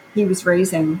him. He was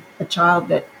raising a child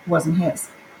that wasn't his.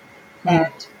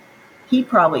 And he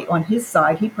probably, on his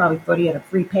side, thought he had a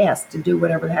free pass to do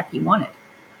whatever the heck he wanted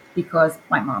because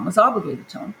my mom was obligated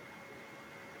to him.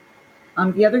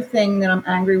 The other thing that I'm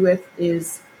angry with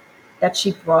is that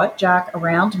she brought Jack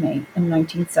around me in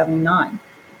 1979.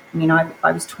 I mean,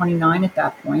 I was 29 at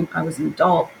that point. I was an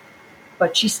adult.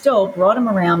 But she still brought him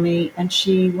around me, and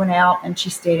she went out and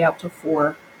she stayed out till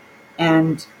 4.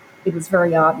 And it was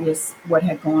very obvious what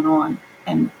had gone on.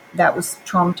 And that was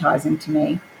traumatizing to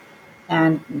me.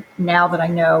 And now that I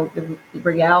know the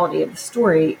reality of the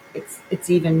story, it's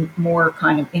even more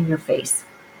kind of in your face,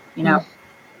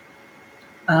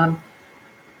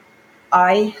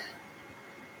 I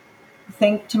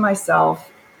think to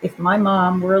myself, if my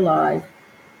mom were alive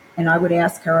and I would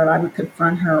ask her and I would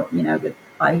confront her, that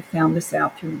I found this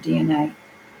out through the DNA,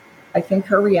 I think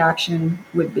her reaction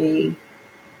would be,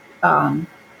 the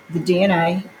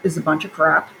DNA is a bunch of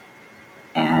crap,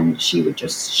 and she would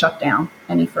just shut down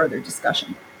any further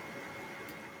discussion.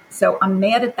 So I'm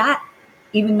mad at that,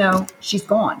 even though she's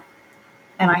gone,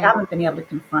 and I haven't been able to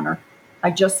confront her.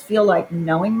 I just feel like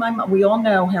knowing my mom, we all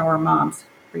know how our moms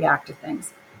react to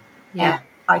things. Yeah. And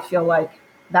I feel like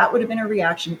that would have been a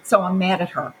reaction. So I'm mad at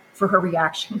her for her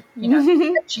reaction,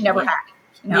 that she never had,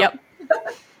 Yep.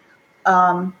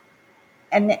 And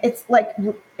it's like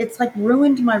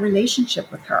ruined my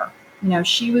relationship with her.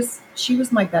 She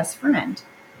was my best friend.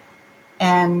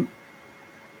 And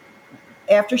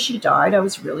after she died, I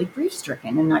was really grief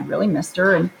stricken and I really missed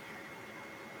her. And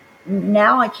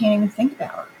now I can't even think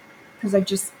about her because I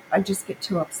just get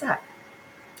too upset.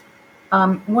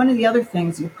 One of the other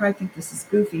things, you probably think this is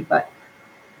goofy, but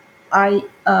I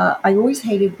always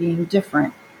hated being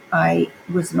different. I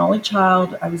was an only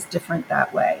child. I was different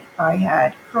that way. I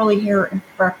had curly hair and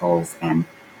freckles, and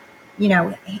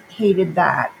hated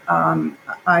that.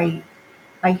 I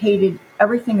hated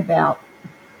everything about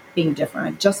being different.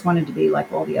 I just wanted to be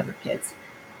like all the other kids,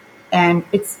 and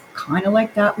it's kind of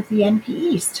like that with the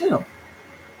NPEs too.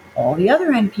 All the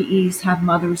other NPEs have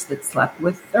mothers that slept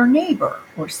with their neighbor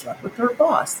or slept with their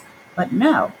boss, but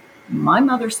no, my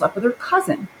mother slept with her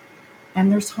cousin. And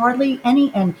there's hardly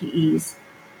any NPEs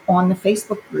on the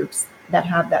Facebook groups that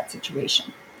have that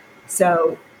situation.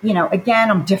 So,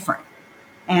 again, I'm different.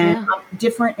 And I'm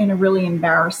different in a really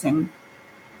embarrassing,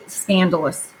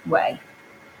 scandalous way.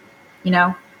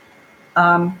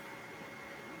 I've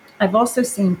also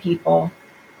seen people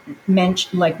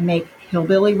make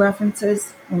hillbilly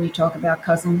references when you talk about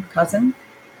cousin.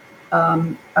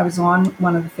 I was on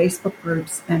one of the Facebook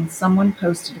groups and someone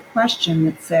posted a question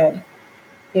that said,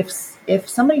 if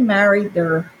somebody married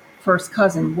their first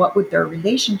cousin, what would their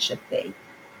relationship be?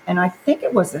 And I think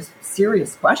it was a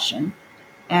serious question.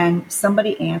 And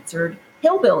somebody answered,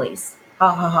 hillbillies,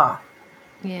 ha ha ha.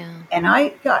 Yeah. And I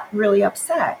got really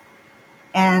upset.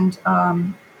 And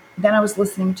then I was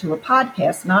listening to a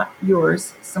podcast, not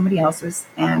yours, somebody else's,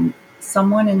 and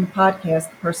someone in the podcast,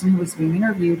 the person who was being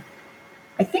interviewed,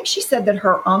 I think she said that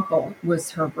her uncle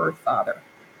was her birth father,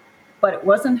 but it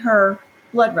wasn't her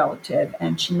blood relative.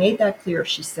 And she made that clear.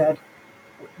 She said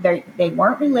they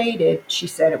weren't related. She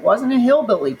said it wasn't a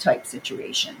hillbilly type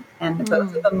situation. And the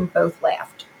both of them both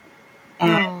laughed.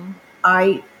 And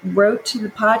I wrote to the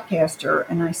podcaster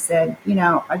and I said,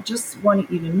 I just wanted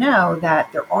you to know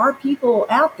that there are people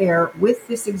out there with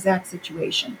this exact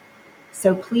situation.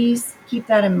 So please keep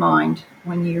that in mind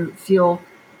when you feel,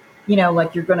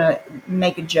 like you're going to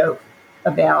make a joke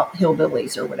about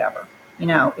hillbillies or whatever.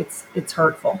 It's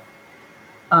hurtful.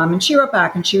 And she wrote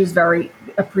back and she was very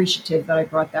appreciative that I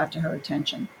brought that to her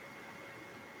attention.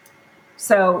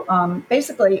 So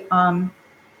basically, I'm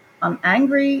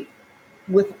angry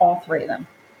with all three of them,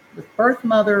 with birth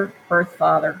mother, birth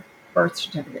father, birth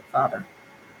certificate father.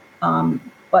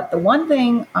 But the one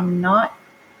thing I'm not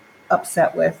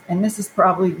upset with, and this is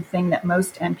probably the thing that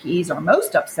most NPEs are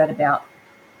most upset about,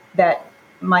 that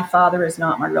my father is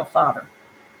not my real father.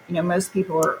 Most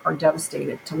people are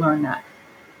devastated to learn that.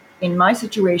 In my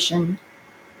situation,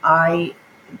 I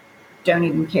don't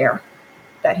even care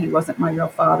that he wasn't my real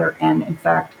father. And in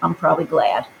fact, I'm probably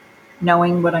glad.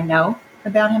 Knowing what I know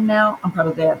about him now, I'm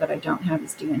probably glad that I don't have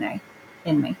his DNA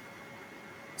in me.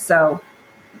 So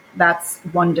that's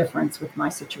one difference with my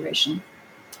situation.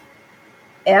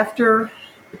 After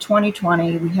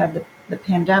 2020, we had the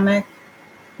pandemic,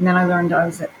 and then I learned I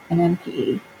was an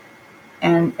NPE.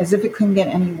 And as if it couldn't get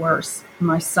any worse,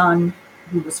 my son,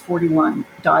 who was 41,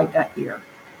 died that year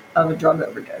of a drug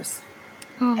overdose.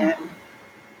 And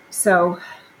so,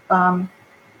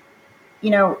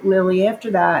 Lily, after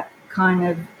that, kind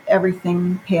of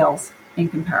everything pales in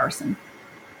comparison.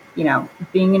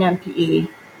 Being an NPE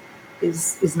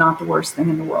is not the worst thing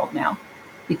in the world now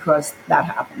because that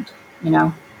happened,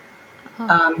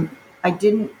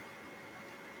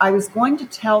 I was going to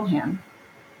tell him,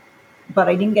 but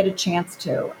I didn't get a chance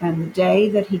to. And the day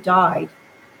that he died,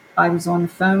 I was on the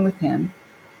phone with him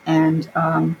and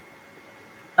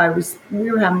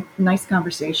we were having a nice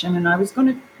conversation and I was going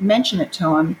to mention it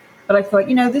to him, but I thought,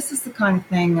 this is the kind of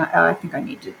thing I think I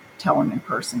need to tell him in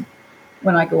person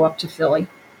when I go up to Philly.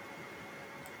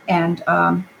 And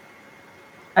I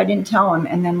didn't tell him.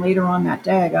 And then later on that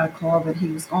day, I got a call that he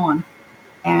was gone.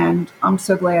 And I'm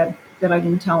so glad that I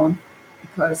didn't tell him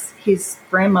because his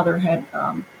grandmother had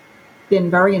been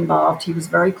very involved. He was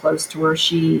very close to her.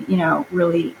 She,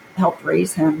 really helped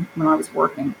raise him when I was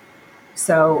working.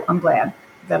 So I'm glad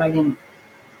that I didn't,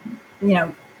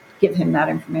 give him that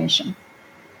information.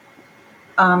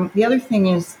 The other thing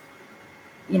is,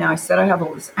 I said I have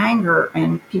all this anger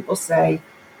and people say,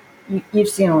 you've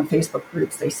seen it on Facebook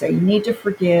groups, they say you need to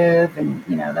forgive and,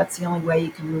 that's the only way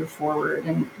you can move forward.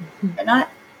 And I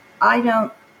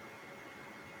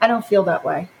don't feel that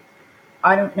way.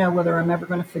 I don't know whether I'm ever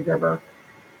going to forgive her.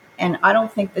 And I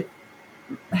don't think that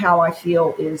how I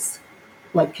feel is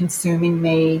like consuming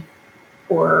me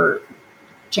or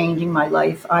changing my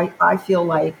life. I feel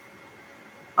like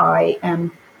I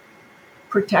am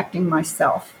protecting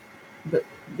myself.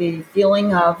 The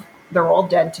feeling of they're all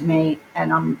dead to me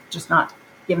and I'm just not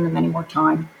giving them any more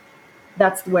time.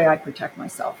 That's the way I protect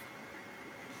myself.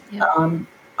 Yeah.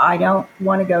 I don't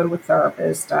want to go to a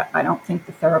therapist. I don't think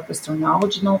the therapists are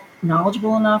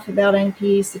knowledgeable enough about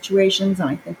NP situations. And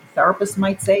I think the therapist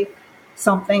might say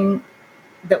something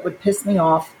that would piss me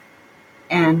off.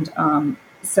 And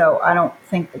so I don't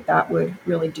think that that would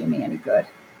really do me any good.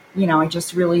 I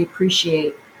just really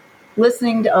appreciate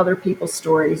listening to other people's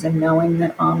stories and knowing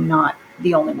that I'm not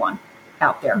the only one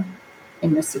out there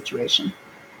in this situation.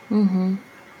 Mm-hmm.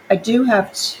 I do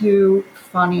have 2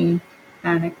 funny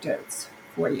anecdotes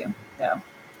for you, though.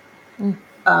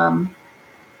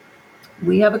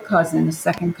 We have a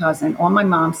second cousin on my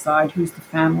mom's side, who's the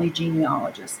family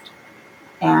genealogist.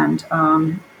 And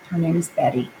her name is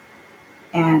Betty.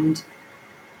 And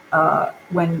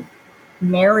when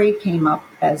Mary came up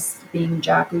as being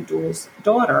Jack O'Doule's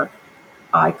daughter,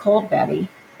 I called Betty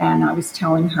and I was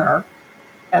telling her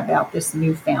about this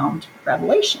newfound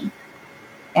revelation.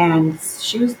 And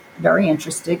she was very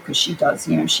interested because she does,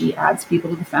 she adds people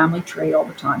to the family tree all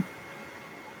the time.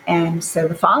 And so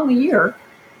the following year,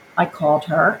 I called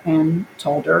her and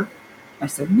told her, I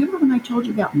said, remember when I told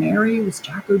you about Mary? It was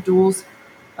Jack O'Doule's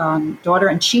daughter,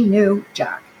 and she knew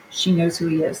Jack. She knows who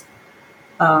he is.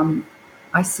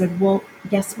 I said, well,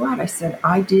 guess what? I said,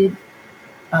 I did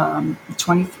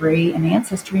 23 in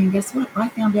Ancestry, and guess what? I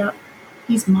found out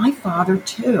he's my father,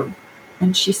 too.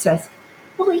 And she says,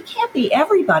 well, he can't be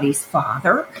everybody's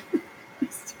father. I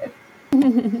said,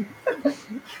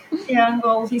 yeah,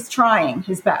 well, he's trying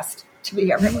his best to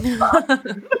be everyone's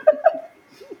father.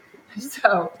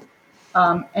 So,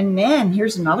 and then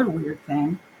here's another weird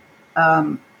thing.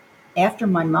 After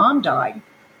my mom died,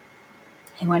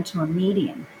 I went to a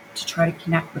medium to try to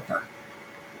connect with her.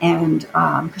 And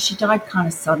because she died kind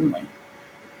of suddenly.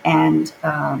 And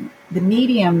the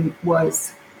medium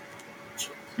was,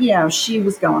 she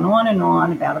was going on and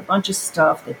on about a bunch of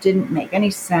stuff that didn't make any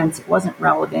sense. It wasn't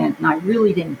relevant. And I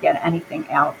really didn't get anything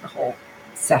out of the whole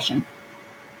session.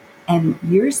 And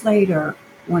years later,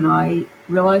 when I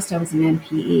realized I was an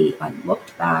NPE, I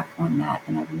looked back on that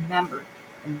and I remembered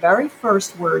the very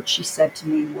first words she said to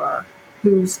me were,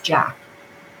 "Who's Jack?"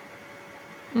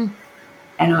 And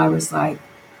I was like,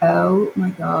 oh my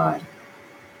God.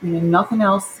 Nothing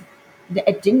else.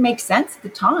 It didn't make sense at the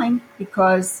time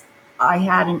because I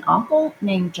had an uncle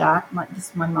named Jack. This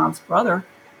is my mom's brother,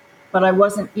 but I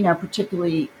wasn't,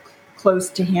 particularly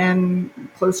closer to him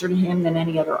than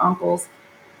any other uncles.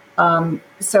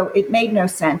 So it made no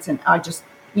sense. And I just,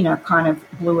 kind of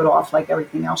blew it off like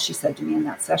everything else she said to me in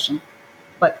that session.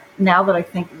 But now that I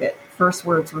think of it, first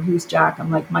words were, "Who's Jack?" I'm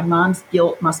like, my mom's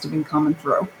guilt must have been coming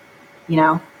through,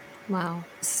 Wow.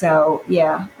 So,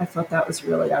 yeah, I thought that was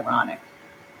really ironic.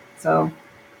 So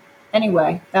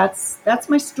anyway, that's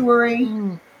my story.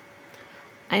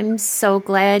 I'm so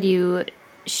glad you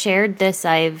shared this.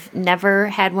 I've never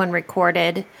had one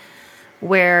recorded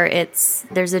where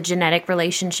there's a genetic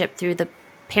relationship through the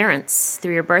parents,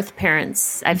 through your birth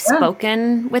parents. I've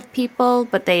spoken with people,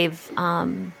 but they've,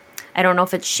 I don't know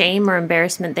if it's shame or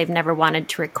embarrassment, they've never wanted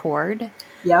to record.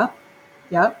 Yep.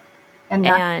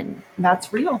 And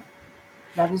that's real.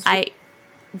 That is real.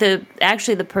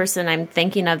 The person I'm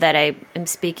thinking of that I am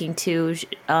speaking to,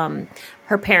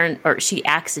 her parent, or she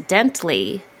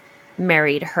accidentally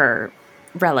married her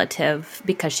relative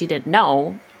because she didn't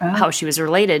know how she was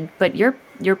related. But your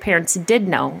parents did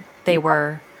know they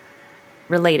were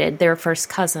related. They were first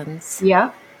cousins.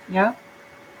 Yeah. And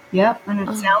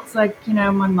it sounds like, my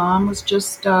mom was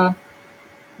just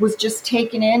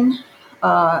taken in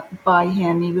by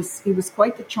him. He was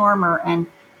quite the charmer. And,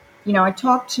 I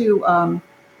talked to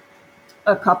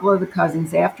a couple of the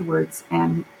cousins afterwards,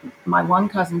 and my one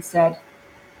cousin said,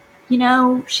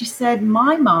 she said,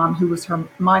 my mom, who was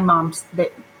my mom's,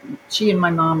 that she and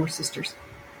my mom were sisters.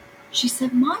 She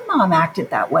said, my mom acted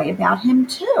that way about him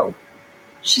too.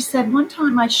 She said, one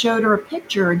time I showed her a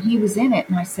picture and he was in it.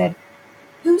 And I said,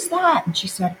 who's that? And she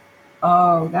said,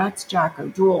 oh, that's Jack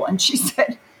O'Doule. And she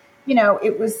said,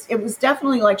 it was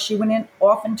definitely like she went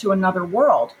off into another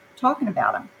world talking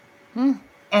about him.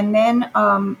 And then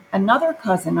another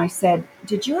cousin, I said,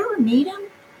 did you ever meet him?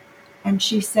 And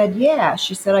she said, yeah.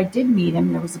 She said, I did meet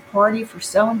him. There was a party for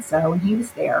so-and-so, and he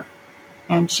was there.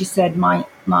 And she said, my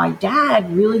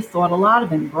dad really thought a lot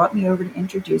of him, brought me over to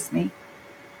introduce me.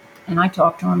 And I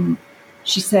talked to him.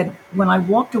 She said, when I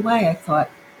walked away, I thought,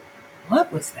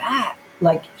 what was that?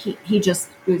 Like he just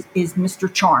is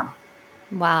Mr. Charm,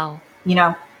 Wow. you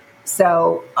know?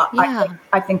 So Yeah.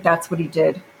 I think that's what he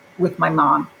did with my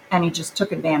mom. And he just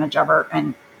took advantage of her.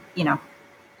 And, you know,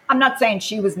 I'm not saying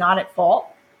she was not at fault,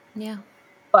 Yeah.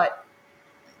 but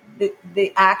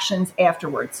the actions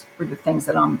afterwards were the things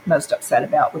that I'm most upset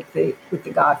about with the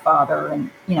Godfather,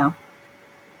 and, you know,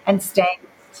 and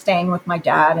staying with my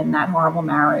dad in that horrible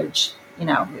marriage. You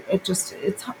know, it's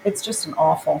just an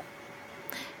awful.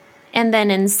 And then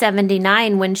in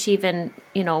 79, when she even,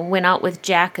 went out with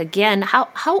Jack again,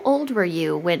 how old were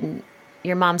you when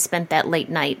your mom spent that late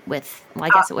night with, well, I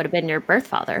guess it would have been your birth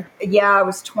father. Yeah, I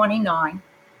was 29.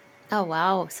 Oh,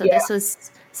 wow. So Yeah.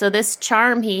 this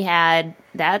charm he had,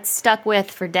 that stuck with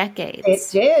for decades.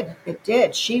 It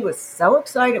did. She was so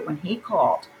excited when he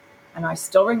called. And I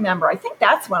still remember, I think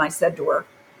that's when I said to her,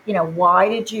 you know, why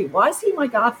is he my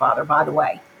godfather, by the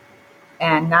way?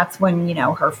 And that's when, you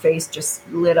know, her face just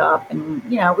lit up. And,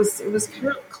 you know, it was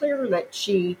clear that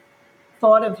she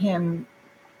thought of him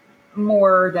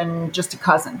more than just a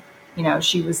cousin. You know,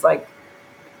 she was like,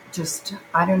 just,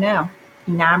 I don't know,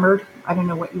 enamored. I don't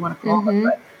know what you want to call it,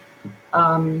 but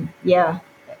yeah.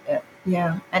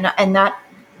 And that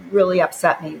really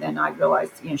upset me. Then I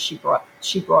realized, you know, she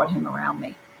brought him around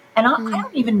me. And I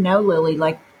don't even know, Lily,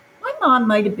 like, my mom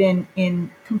might have been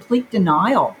in complete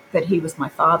denial that he was my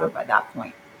father by that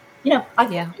point. You know, I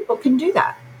think people can do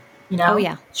that. You know, Oh,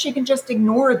 yeah. She can just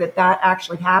ignore that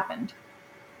actually happened.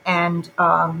 And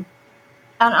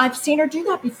I've seen her do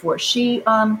that before. She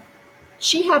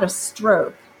had a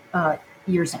stroke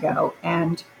years ago,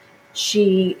 and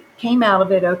she came out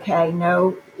of it okay,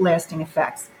 no lasting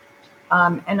effects.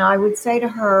 And I would say to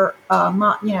her,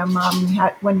 Mom,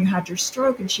 when you had your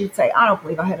stroke, and she would say, I don't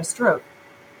believe I had a stroke.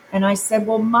 And I said,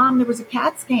 well, Mom, there was a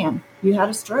CAT scan. You had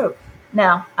a stroke.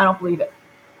 No, I don't believe it.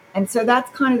 And so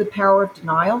that's kind of the power of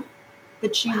denial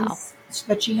that she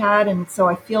had. And so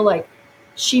I feel like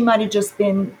she might have just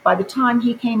been, by the time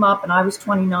he came up and I was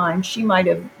 29, she might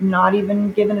have not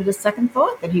even given it a second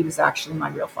thought that he was actually my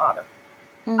real father.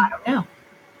 I don't know.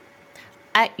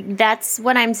 That's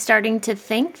what I'm starting to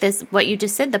think, what you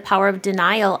just said, the power of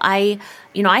denial. I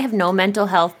have no mental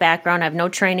health background. I have no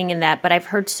training in that, but I've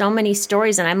heard so many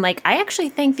stories, and I'm like, I actually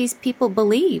think these people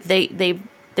believe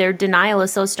their denial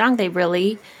is so strong. They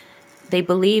believe,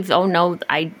 oh no,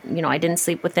 I didn't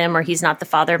sleep with him, or he's not the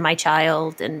father of my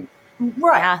child. And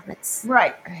right. Yeah, that's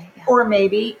right. Yeah. Or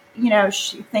maybe,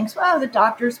 she thinks, well, the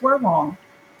doctors were wrong.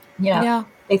 Yeah.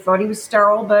 They thought he was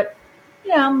sterile, but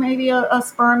maybe a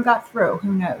sperm got through.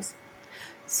 Who knows?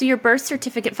 So your birth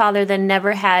certificate father then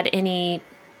never had any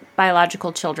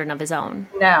biological children of his own?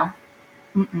 No.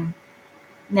 Mm-mm.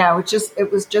 No,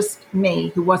 it was just me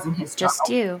who wasn't his child. Just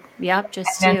you. Yep,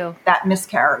 just and you. That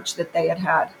miscarriage that they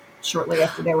had shortly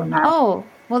after they were married. Oh,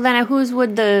 well then who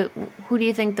do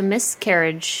you think the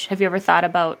miscarriage, have you ever thought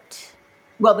about?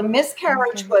 Well, the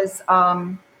miscarriage was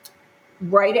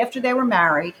right after they were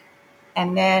married.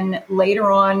 And then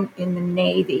later on in the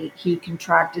Navy, he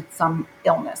contracted some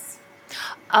illness.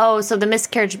 Oh, so the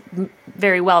miscarriage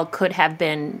very well could have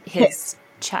been his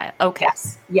child. Okay.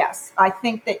 Yes. I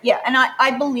think that, and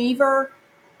I believe her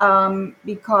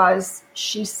because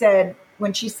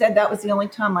when she said that was the only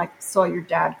time I saw your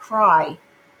dad cry,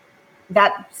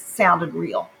 that sounded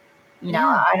real.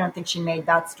 I don't think she made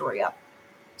that story up.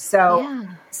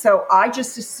 So I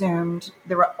just assumed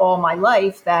all my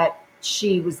life that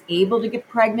she was able to get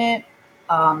pregnant,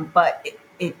 but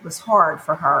it was hard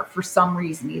for her for some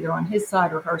reason, either on his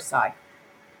side or her side.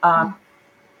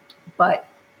 But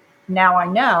now I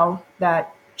know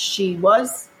that she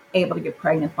was able to get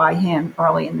pregnant by him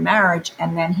early in the marriage,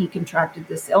 and then he contracted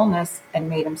this illness and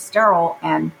made him sterile.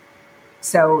 And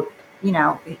so,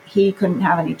 he couldn't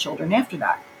have any children after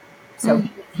that. So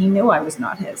he knew I was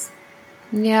not his.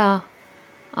 Yeah.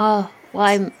 Oh,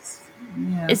 well,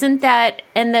 Isn't that,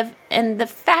 and the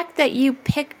fact that you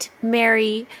picked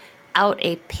Mary out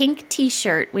a pink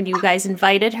T-shirt when you guys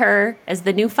invited her as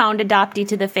the newfound adoptee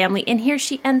to the family, and here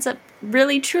she ends up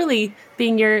really truly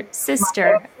being your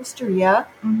sister. My sister, yeah.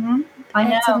 Mm-hmm. I know.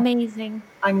 That's amazing.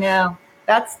 I know.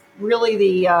 That's really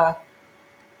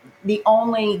the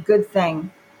only good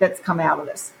thing that's come out of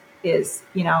this is,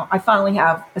 I finally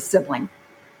have a sibling.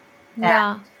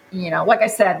 Yeah. And, like I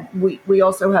said, we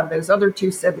also have those other two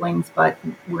siblings, but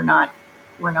we're not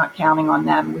counting on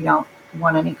them. We don't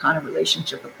want any kind of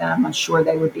relationship with them. I'm sure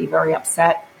they would be very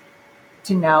upset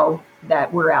to know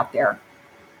that we're out there.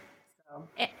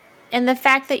 So. And the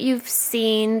fact that you've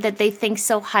seen that they think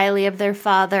so highly of their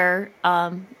father,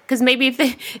 because maybe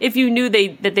if you knew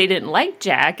that they didn't like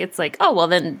Jack, it's like, oh, well,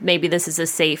 then maybe this is a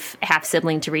safe half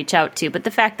sibling to reach out to. But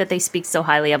the fact that they speak so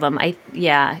highly of him,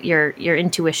 your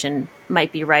intuition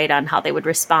might be right on how they would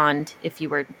respond if you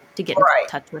were to get in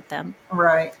touch with them.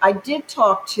 Right. I did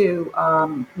talk to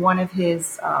one of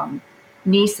his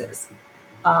nieces.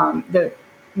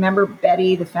 Remember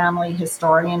Betty, the family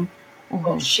historian? Mm-hmm.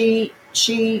 Well, she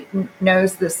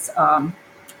knows this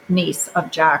niece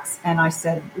of Jack's, and I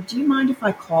said, do you mind if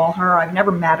I call her? I've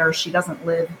never met her. She doesn't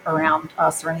live around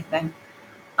us or anything.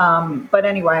 But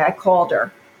anyway, I called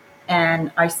her,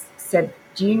 and I said,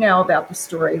 do you know about the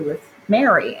story with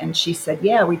Mary? And she said,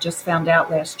 yeah, we just found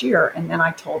out last year. And then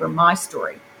I told her my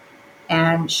story.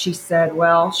 And she said,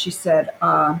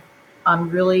 I'm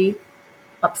really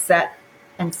upset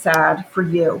and sad for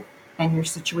you and your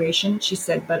situation. She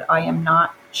said, but I am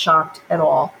not shocked at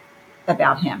all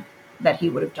about him, that he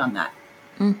would have done that.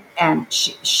 Mm. And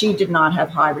she did not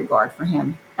have high regard for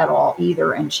him at all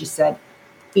either. And she said,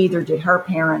 either did her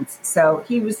parents. So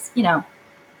he was,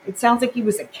 it sounds like he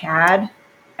was a cad.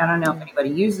 I don't know if anybody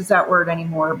uses that word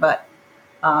anymore, but,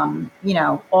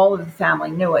 all of the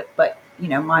family knew it. But,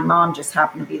 my mom just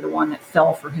happened to be the one that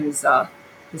fell for his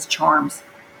charms.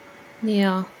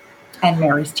 Yeah. And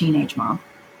Mary's teenage mom.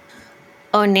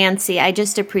 Oh, Nancy, I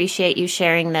just appreciate you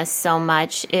sharing this so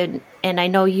much. And I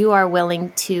know you are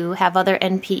willing to have other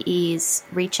NPEs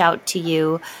reach out to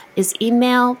you. Is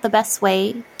email the best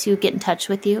way to get in touch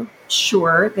with you?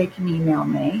 Sure, they can email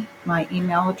me. My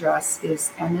email address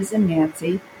is N as in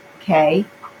Nancy, KAU,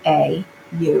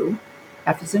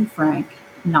 F as in Frank,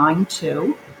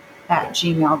 92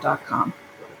 @gmail.com.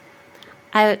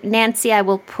 Nancy, I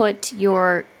will put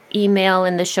your email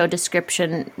in the show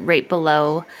description right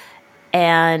below.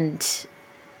 And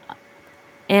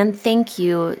thank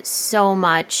you so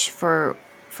much for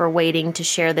waiting to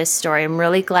share this story. I'm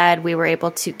really glad we were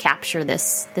able to capture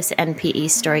this NPE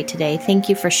story today. Thank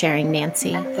you for sharing,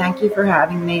 Nancy. Thank you for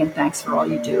having me, and thanks for all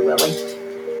you do, Lily.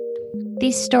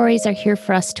 These stories are here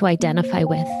for us to identify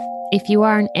with. If you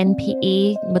are an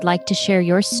NPE and would like to share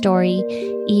your story,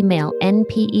 email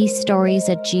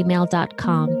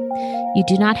npestories@gmail.com. You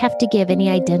do not have to give any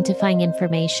identifying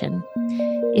information.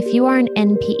 If you are an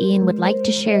NPE and would like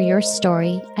to share your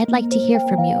story, I'd like to hear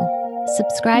from you.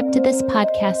 Subscribe to this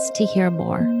podcast to hear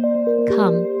more.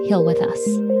 Come heal with us.